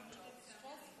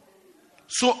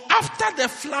 So after the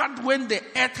flood, when the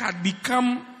earth had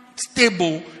become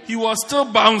stable, he was still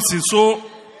bouncing. So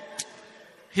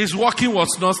his walking was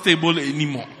not stable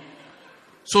anymore.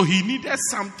 So he needed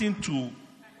something to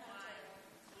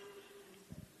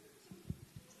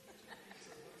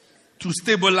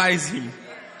stabilize him,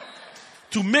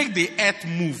 to make the earth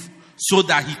move so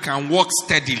that he can walk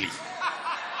steadily.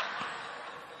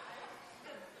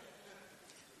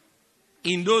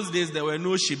 In those days, there were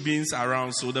no shebeens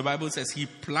around, so the Bible says he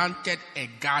planted a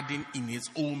garden in his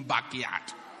own backyard.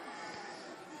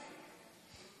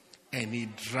 And he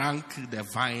drank the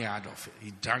vineyard of it.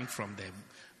 He drank from the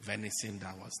venison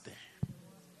that was there.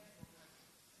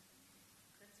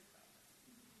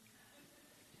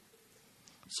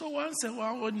 So once a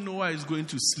while, when Noah is going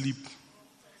to sleep,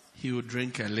 he will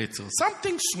drink a little.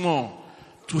 Something small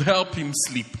to help him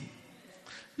sleep.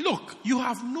 Look, you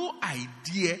have no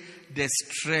idea the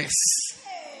stress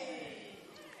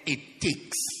it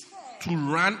takes to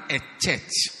run a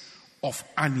church of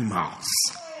animals.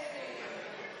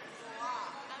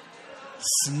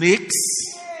 Snakes,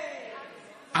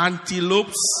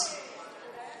 antelopes,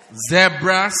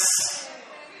 zebras,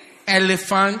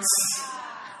 elephants,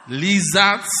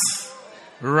 lizards,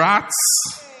 rats,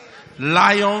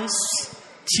 lions,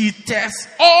 cheetahs.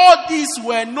 All these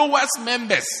were Noah's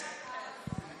members.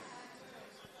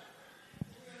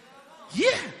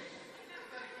 Yeah.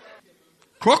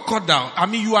 Crocodile. I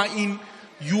mean, you are in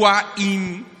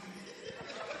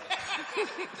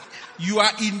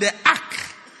the ark,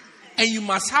 and you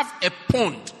must have a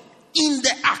pond in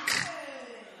the ark.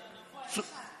 So,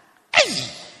 hey,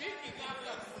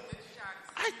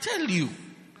 I tell you,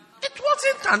 it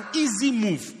wasn't an easy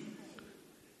move.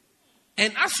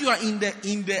 And as you are in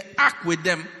the ark with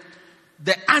them,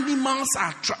 the animals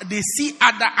they see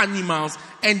other animals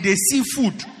and they see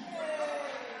food.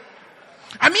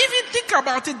 I mean, even think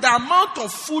about it, the amount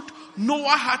of food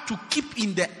Noah had to keep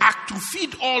in the ark to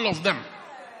feed all of them.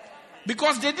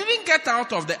 Because they didn't get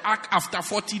out of the ark after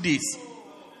 40 days.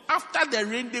 After the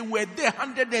rain, they were there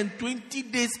 120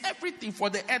 days, everything for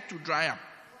the earth to dry up.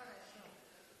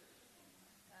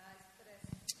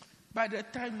 By the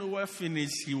time Noah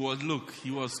finished, he was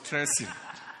stressing.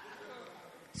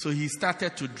 So he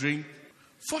started to drink.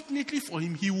 Fortunately for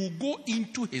him, he will go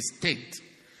into his tent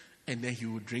and then he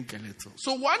will drink a little.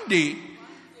 So one day,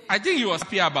 I think he was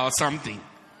happy about something.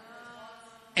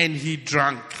 And he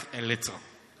drank a little.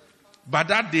 But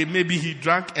that day, maybe he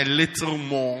drank a little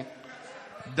more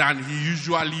than he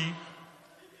usually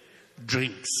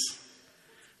drinks.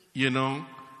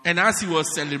 And as he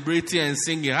was celebrating and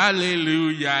singing,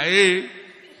 hallelujah, eh?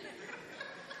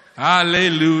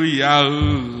 Hallelujah,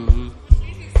 oh.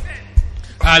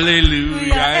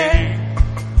 Hallelujah, eh?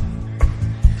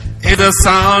 It's the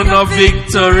sound of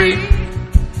victory.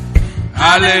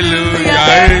 Hallelujah,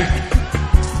 eh?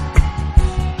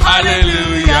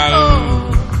 Hallelujah, oh.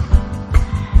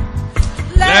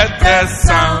 Let the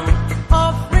sound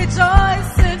of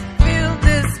rejoicing fill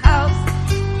this house.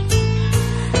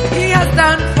 He has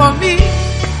done for me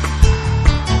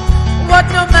what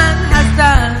no man has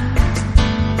done.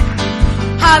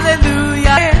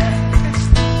 Hallelujah.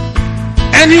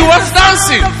 And he was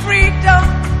dancing Freedom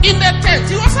in the tent.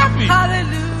 He was happy.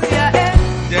 Hallelujah.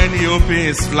 Then he opened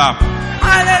his flap.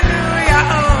 Hallelujah.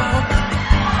 Oh.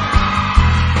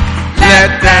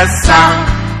 Let the sound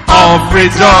of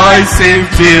rejoicing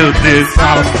fill this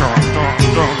house.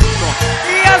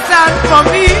 He has done for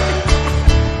me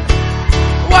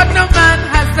what no man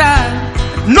has done.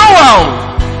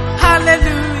 Noah!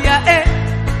 Hallelujah.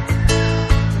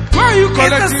 Why are you It's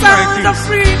collecting the my sound of things?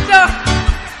 freedom.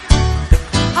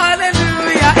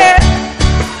 Hallelujah.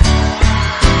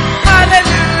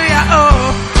 Hallelujah.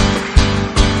 Oh.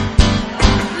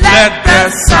 Let the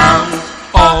sound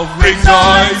of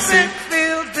rejoicing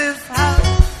fill this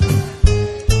house.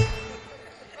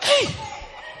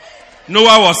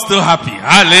 Noah was still happy.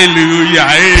 Hallelujah.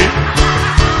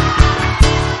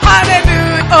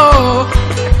 Hallelujah. Oh.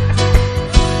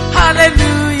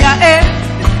 Hallelujah.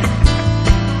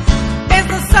 It's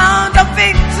the sound of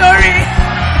victory.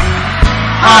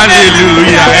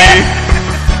 Hallelujah.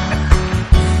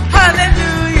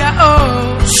 Hallelujah.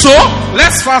 Oh. So,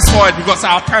 let's fast forward because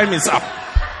our time is up.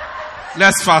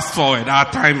 Let's fast forward.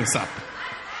 Our time is up.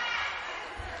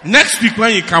 Next week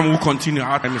when you come, we'll continue.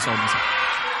 Our time is almost up.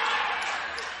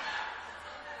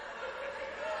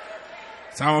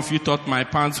 Some of you thought my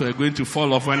pants were going to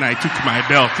fall off when I took my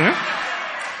belt.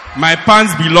 My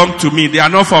pants belong to me. They are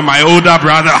not for my older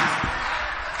brother.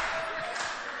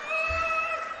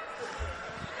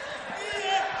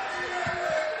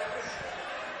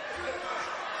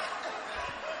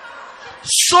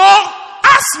 So,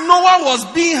 as Noah was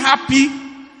being happy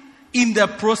in the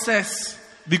process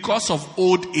because of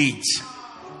old age,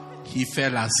 he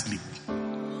fell asleep.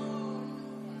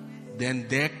 Then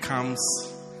there comes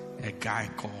a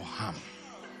guy called Ham,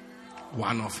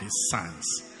 one of his sons,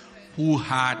 who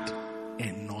had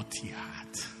a naughty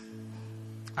heart.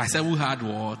 I said, who had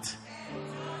what?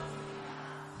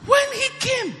 When he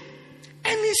came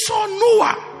and he saw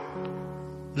Noah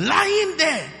lying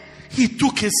there, he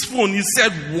took his phone. He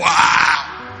said,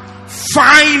 wow,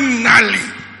 finally,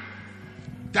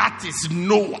 that is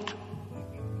Noah.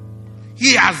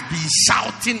 He has been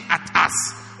shouting at us.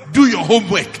 Do your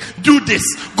homework. Do this.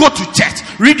 Go to church.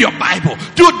 Read your Bible.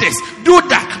 Do this. Do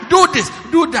that. Do this.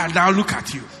 Do that. Now look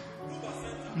at you.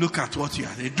 Look at what you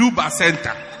are. They do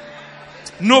Bacenta.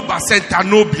 No Bacenta,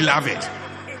 no beloved.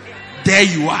 There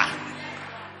you are.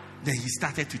 Then he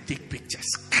started to take pictures.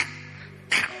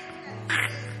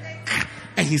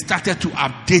 And he started to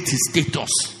update his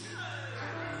status.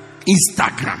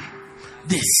 Instagram.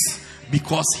 This.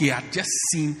 Because he had just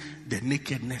seen the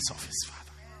nakedness of his father.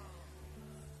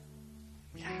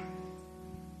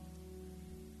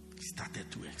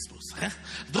 Started to expose.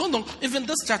 Don't know, even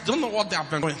this church don't know what they have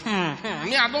been doing. Me,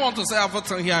 I don't want to say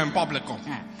everything here in public.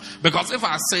 Because if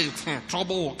I say it,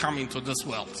 trouble will come into this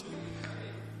world.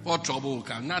 What trouble will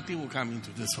come? Nothing will come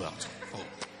into this world. Oh.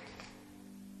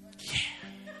 Yeah.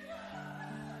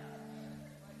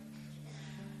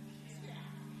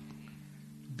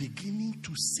 Beginning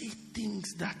to say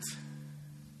things that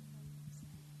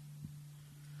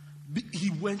he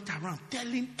went around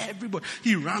telling everybody.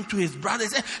 He ran to his brother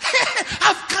and said, hey,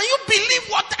 can you believe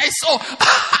what I saw?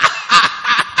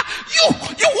 You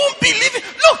won't believe it.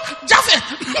 Look, Japheth.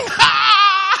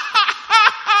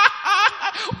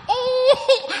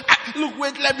 Oh, look,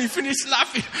 wait, let me finish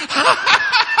laughing.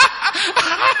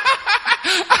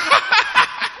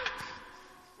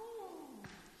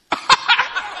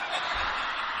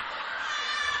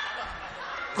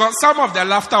 Because some of the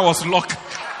laughter was locked.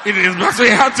 It is, so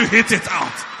he had to hit it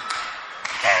out.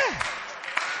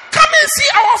 Come and see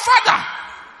our father.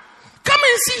 Come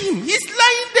and see him. He's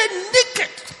lying there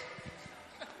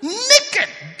naked,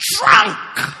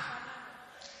 drunk.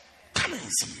 Come and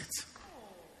see it.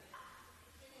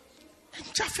 And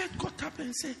Japheth got up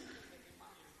and said,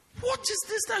 what is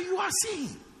this that you are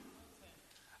seeing?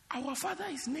 Our father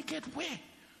is naked where?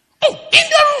 Oh, in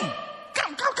the room.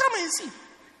 Come and see.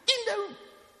 In the room.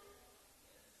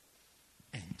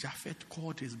 And Japheth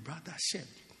called his brother Shem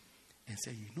and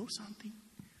said, you know something?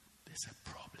 There's a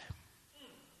problem.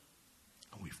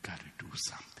 And we've got to do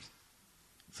something.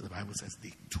 So the Bible says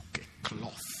they took a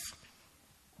cloth.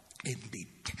 And they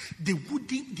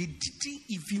didn't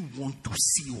even want to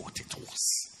see what it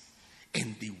was.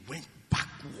 And they went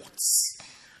backwards,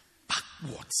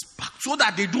 so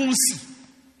that they don't see.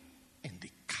 And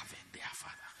they covered their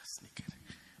father naked.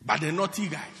 But the naughty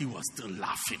guy, he was still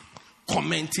laughing.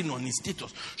 Commenting on his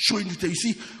status, showing it. You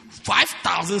see,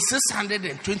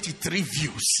 5,623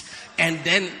 views, and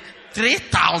then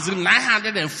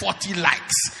 3,940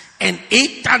 likes, and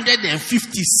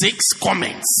 856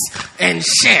 comments and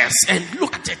shares. And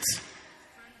look at it,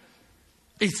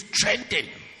 it's trending.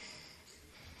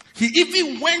 He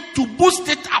even went to boost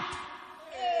it up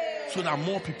so that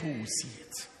more people will see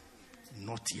it.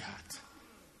 Naughty heart.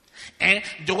 And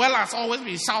Joel has always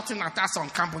been shouting at us on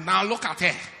campus. Now look at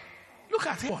her. Look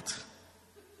at what?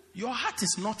 Your heart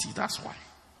is naughty, that's why.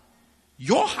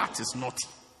 Your heart is naughty.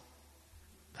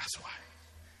 That's why.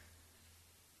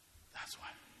 That's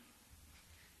why.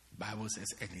 The Bible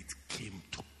says, and it came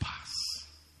to pass.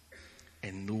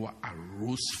 And Noah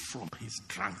arose from his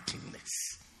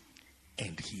drunkenness.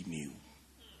 And he knew.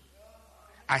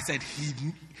 I said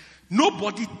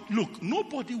nobody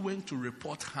went to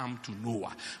report harm to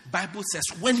Noah. Bible says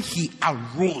when he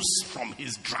arose from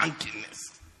his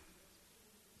drunkenness,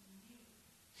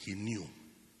 he knew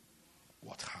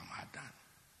what harm had done.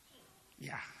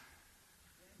 Yeah.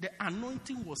 The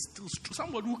anointing was still strong.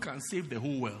 Somebody who can save the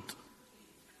whole world.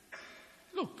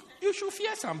 Look, you should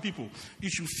fear some people. You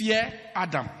should fear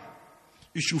Adam.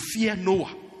 You should fear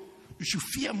Noah. You should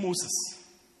fear Moses.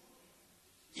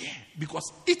 Yeah,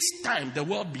 because each time the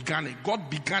world began, God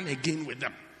began again with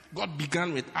them. God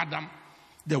began with Adam.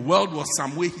 The world was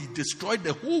some way. He destroyed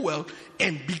the whole world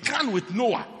and began with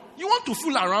Noah. You want to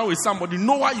fool around with somebody,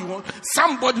 Noah, you want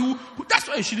somebody who that's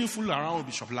why you shouldn't fool around with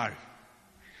Bishop Larry.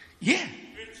 Yeah.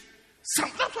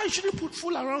 That's why you shouldn't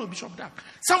fool around with Bishop Dark.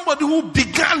 Somebody who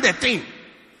began the thing.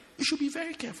 You should be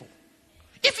very careful.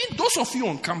 Even those of you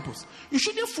on campus, you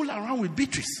shouldn't fool around with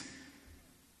Beatrice.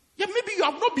 Yeah, maybe you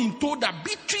have not been told that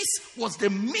Beatrice was the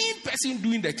main person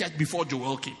doing the church before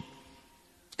Joel came.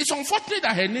 It's unfortunate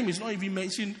that her name is not even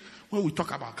mentioned when we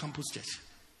talk about campus church.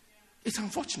 It's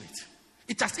unfortunate.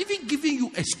 It has even given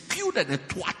you a skewed and a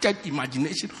thwarted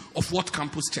imagination of what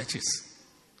campus church is.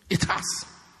 It has.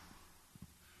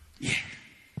 Yeah.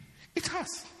 It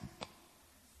has.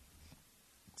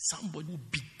 Somebody who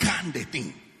began the thing,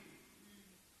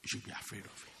 you should be afraid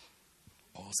of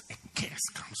it. Or else a curse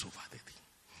comes over the thing.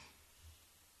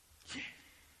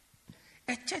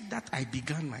 Yeah. A church that I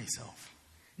began myself,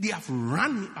 they have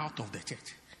run me out of the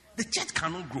church. The church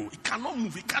cannot grow. It cannot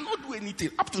move. It cannot do anything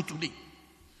up to today.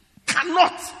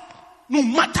 Cannot. No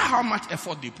matter how much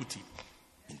effort they put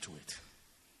into it.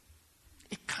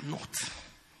 It cannot.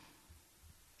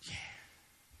 Yeah.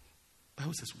 The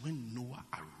Bible says when Noah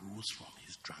arose from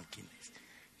his drunkenness,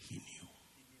 he knew.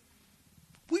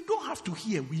 We don't have to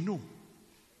hear, we know.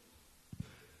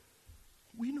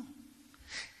 We know.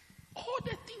 All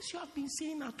the things you have been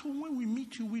saying at home, when we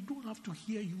meet you, we don't have to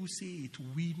hear you say it.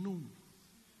 We know.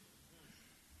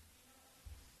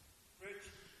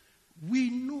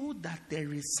 We know that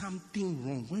there is something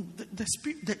wrong. When the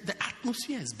spirit, the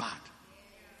atmosphere is bad.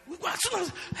 We go as soon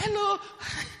as, hello,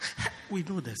 we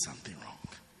know there's something wrong.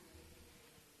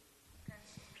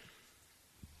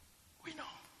 We know.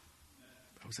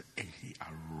 And he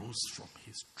arose from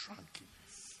his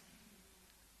drunkenness.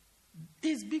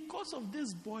 It's because of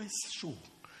this boy's show.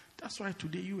 That's why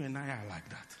today you and I are like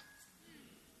that.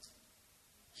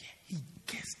 Yeah, he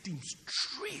cursed him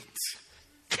straight.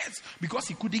 Because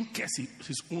he couldn't curse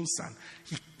his own son.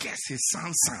 He cursed his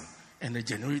son's son and the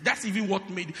generation. That's even what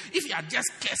made it. If he had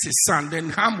just cursed his son, then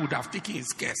Ham would have taken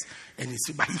his curse. And he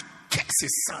said, but he cursed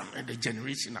his son and the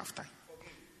generation after him.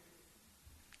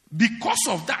 Because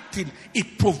of that thing,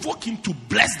 it provoked him to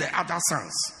bless the other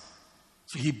sons.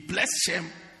 So he blessed Shem.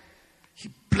 He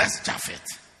blessed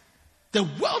Japheth. The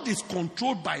world is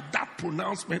controlled by that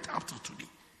pronouncement up to today.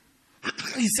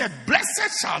 He said,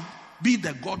 blessed shall be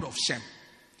the God of Shem.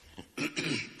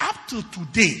 Up to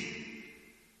today,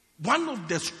 one of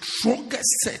the strongest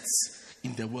sets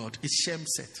in the world is Shem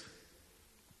set.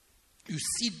 You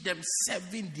see them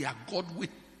serving their God with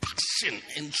passion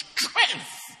and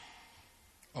strength.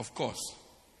 Of course,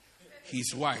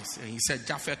 he's wise, and he said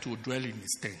Japheth will dwell in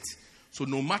his tent. So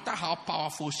no matter how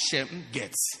powerful Shem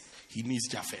gets, he needs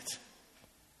Japheth.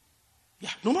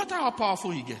 Yeah, no matter how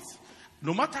powerful he gets,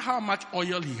 no matter how much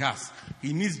oil he has,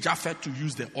 he needs Japheth to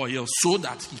use the oil so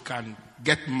that he can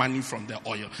get money from the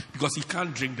oil, because he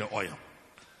can't drink the oil.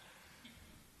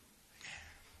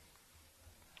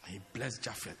 He blessed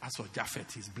Japheth. As for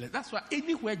Japheth, he's blessed. That's why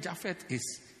anywhere Japheth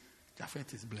is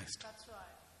blessed. That's right.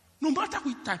 No matter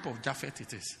which type of Japheth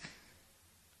it is.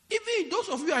 Even those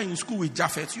of you who are in school with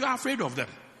Japheth, you are afraid of them.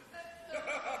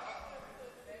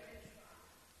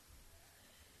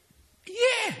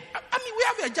 Yeah. I mean, we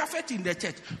have a Japheth in the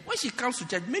church. When she comes to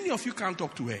church, many of you can't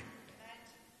talk to her.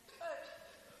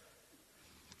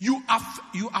 You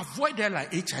avoid her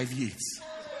like HIV/AIDS.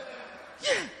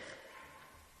 Yeah.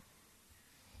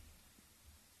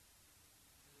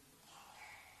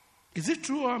 Is it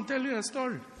true or I'm telling you a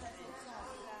story?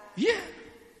 Yeah.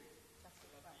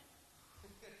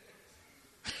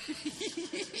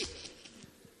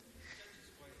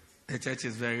 The church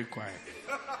is very quiet.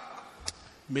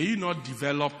 May you not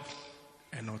develop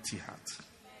a naughty heart.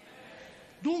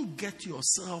 Don't get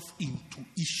yourself into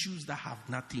issues that have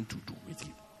nothing to do with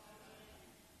you.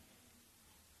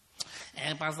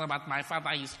 And Pastor, but my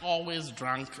father is always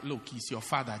drunk. Look, he's your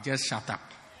father. Just shut up.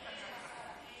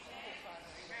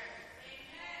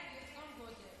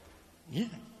 Yeah.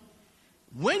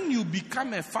 When you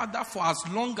become a father for as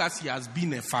long as he has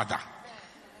been a father,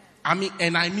 I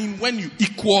mean when you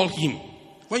equal him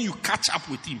When you catch up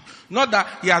with him. Not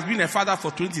that he has been a father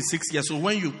for 26 years. So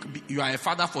when you are a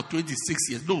father for 26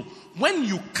 years. No. When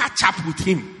you catch up with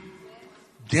him,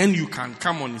 then you can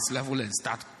come on his level and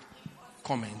start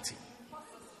commenting.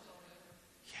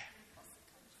 Yeah.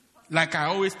 Like I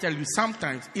always tell you,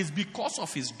 sometimes it's because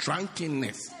of his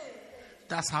drunkenness.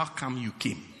 That's how come you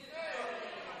came.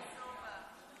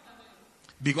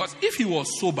 Because if he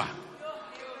was sober,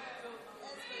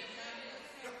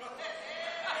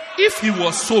 he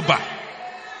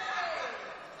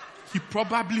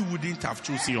probably wouldn't have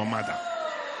chosen your mother.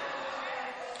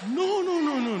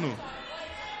 No.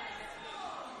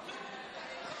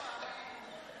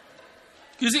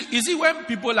 You see, when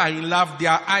people are in love,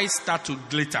 their eyes start to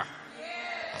glitter.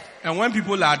 And when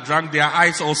people are drunk, their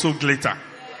eyes also glitter.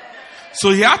 So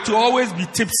he had to always be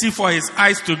tipsy for his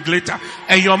eyes to glitter.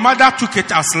 And your mother took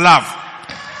it as love.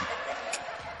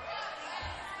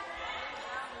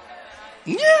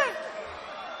 Yeah.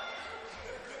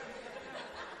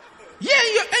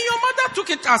 And your mother took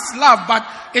it as love, but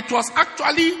it was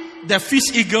actually the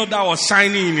fish eagle that was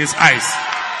shining in his eyes.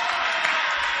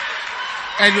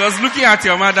 And he was looking at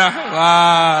your mother.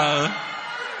 Wow.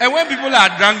 And when people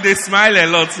are drunk, they smile a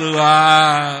lot. So,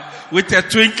 wow. With a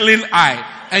twinkling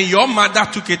eye. And your mother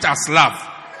took it as love.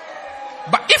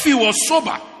 But if he was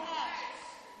sober,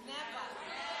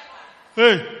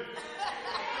 hey,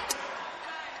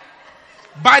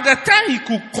 by the time he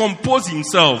could compose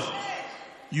himself,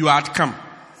 you had come.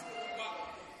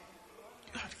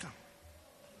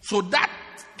 So that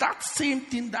same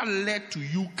thing that led to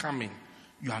you coming,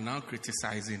 you are now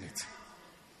criticizing it.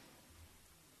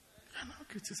 You are now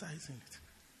criticizing it.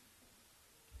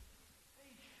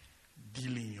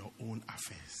 Deal in your own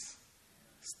affairs.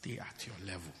 Stay at your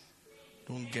level.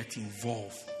 Don't get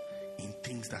involved in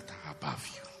things that are above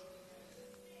you.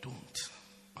 Don't.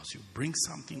 Because you bring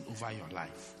something over your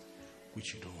life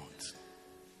which you don't want.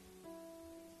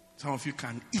 Some of you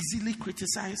can easily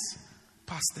criticize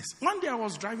pastors. One day I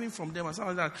was driving from them and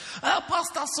someone said,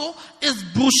 Pastor, so is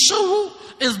Bushiru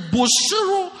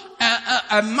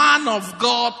a man of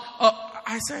God?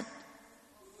 I said,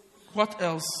 what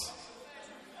else?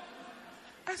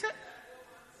 I said,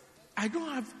 I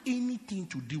don't have anything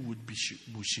to do with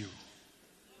Bushiru.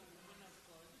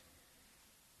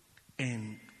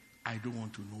 And I don't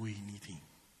want to know anything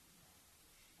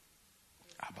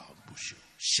about Bushiru.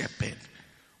 Shepherd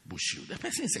Bushiru. The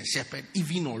person is a shepherd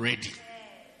even already.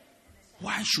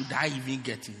 Why should I even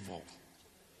get involved?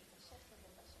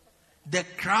 The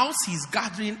crowds he's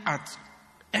gathering at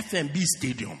FMB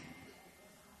Stadium,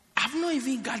 I've not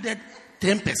even gathered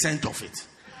 10% of it.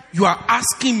 You are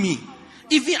asking me,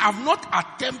 even I've not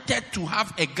attempted to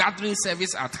have a gathering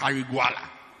service at Harigwala.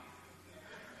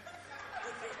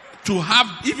 To have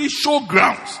even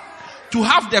showgrounds. To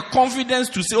have the confidence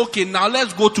to say, okay, now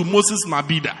let's go to Moses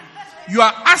Mabida. You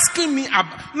are asking me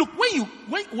about, look,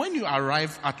 when you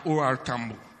arrive at OR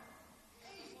Tambo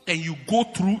and you go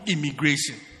through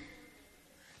immigration,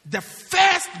 the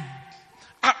first,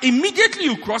 immediately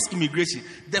you cross immigration,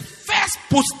 the first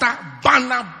poster,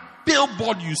 banner,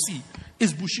 billboard you see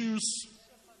is Bushiru's.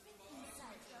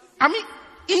 I mean,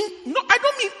 I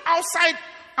don't mean outside.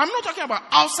 I'm not talking about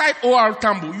outside OR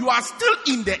Tambo. You are still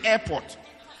in the airport.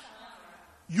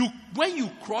 When you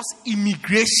cross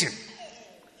immigration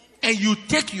and you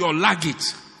take your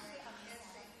luggage,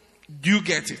 do you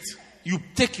get it? You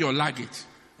take your luggage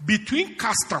between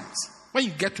customs. When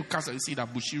you get to customs, you see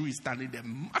that Bushiru is standing there.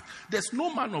 There's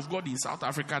no man of God in South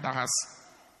Africa that has.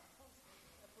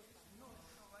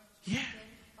 Yeah.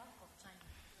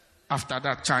 After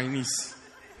that, Chinese.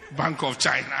 Bank of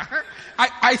China.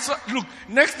 I saw, look,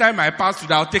 next time I pass through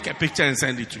there, I'll take a picture and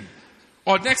send it to you.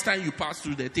 Or next time you pass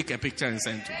through there, take a picture and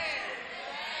send it to you.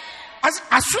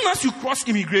 As soon as you cross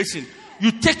immigration,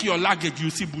 you take your luggage, you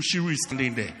see Bushiru is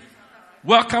standing there.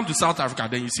 Welcome to South Africa,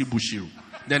 then you see Bushiru.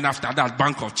 Then after that,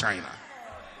 Bank of China.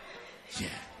 Yeah.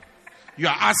 You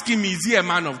are asking me, is he a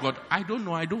man of God? I don't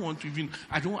know. I don't want to even,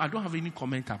 I don't have any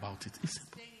comment about it. It's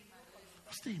simple.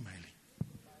 Stay in my lane.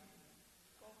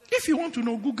 If you want to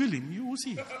know, Google him. You will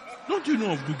see. Don't you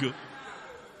know of Google?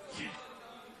 Yeah.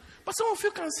 But some of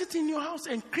you can sit in your house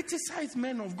and criticize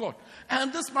men of God.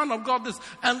 And this man of God this.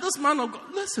 And this man of God.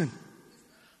 Listen.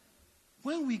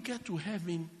 When we get to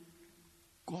heaven,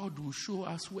 God will show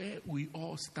us where we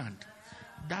all stand.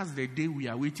 That's the day we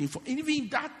are waiting for. And even in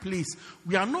that place,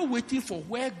 we are not waiting for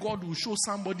where God will show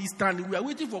somebody standing. We are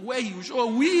waiting for where He will show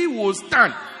we will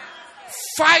stand.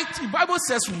 Fight, the Bible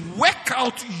says, work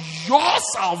out your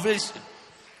salvation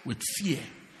with fear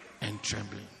and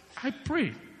trembling. I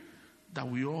pray that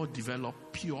we all develop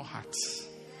pure hearts.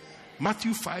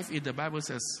 Matthew 5:8, the Bible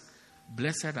says,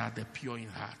 Blessed are the pure in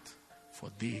heart, for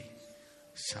they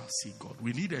shall see God.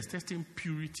 We need a certain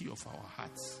purity of our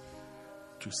hearts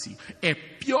to see. A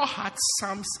pure heart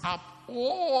sums up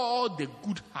all the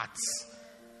good hearts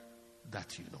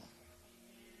that you know.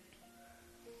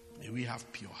 May we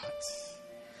have pure hearts.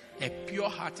 A pure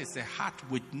heart is a heart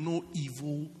with no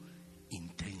evil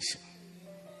intention.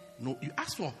 No, you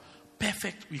ask for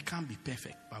perfect, we can't be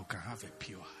perfect, but we can have a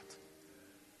pure heart.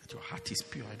 That your heart is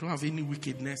pure. I don't have any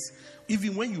wickedness.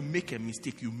 Even when you make a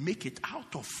mistake, you make it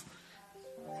out of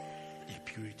the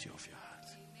purity of your heart.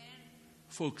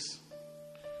 Folks,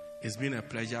 it's been a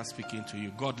pleasure speaking to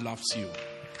you. God loves you.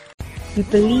 We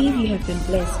believe you have been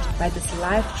blessed by this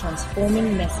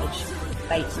life-transforming message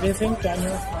by Reverend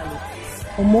Daniel Harley.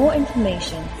 For more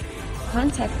information,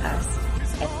 contact us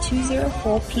at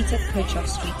 204 Peter Kirchhoff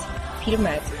Street,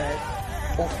 Pietermaritzburg,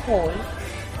 or call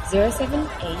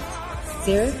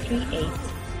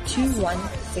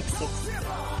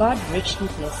 078-038-2166. God richly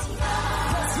bless you.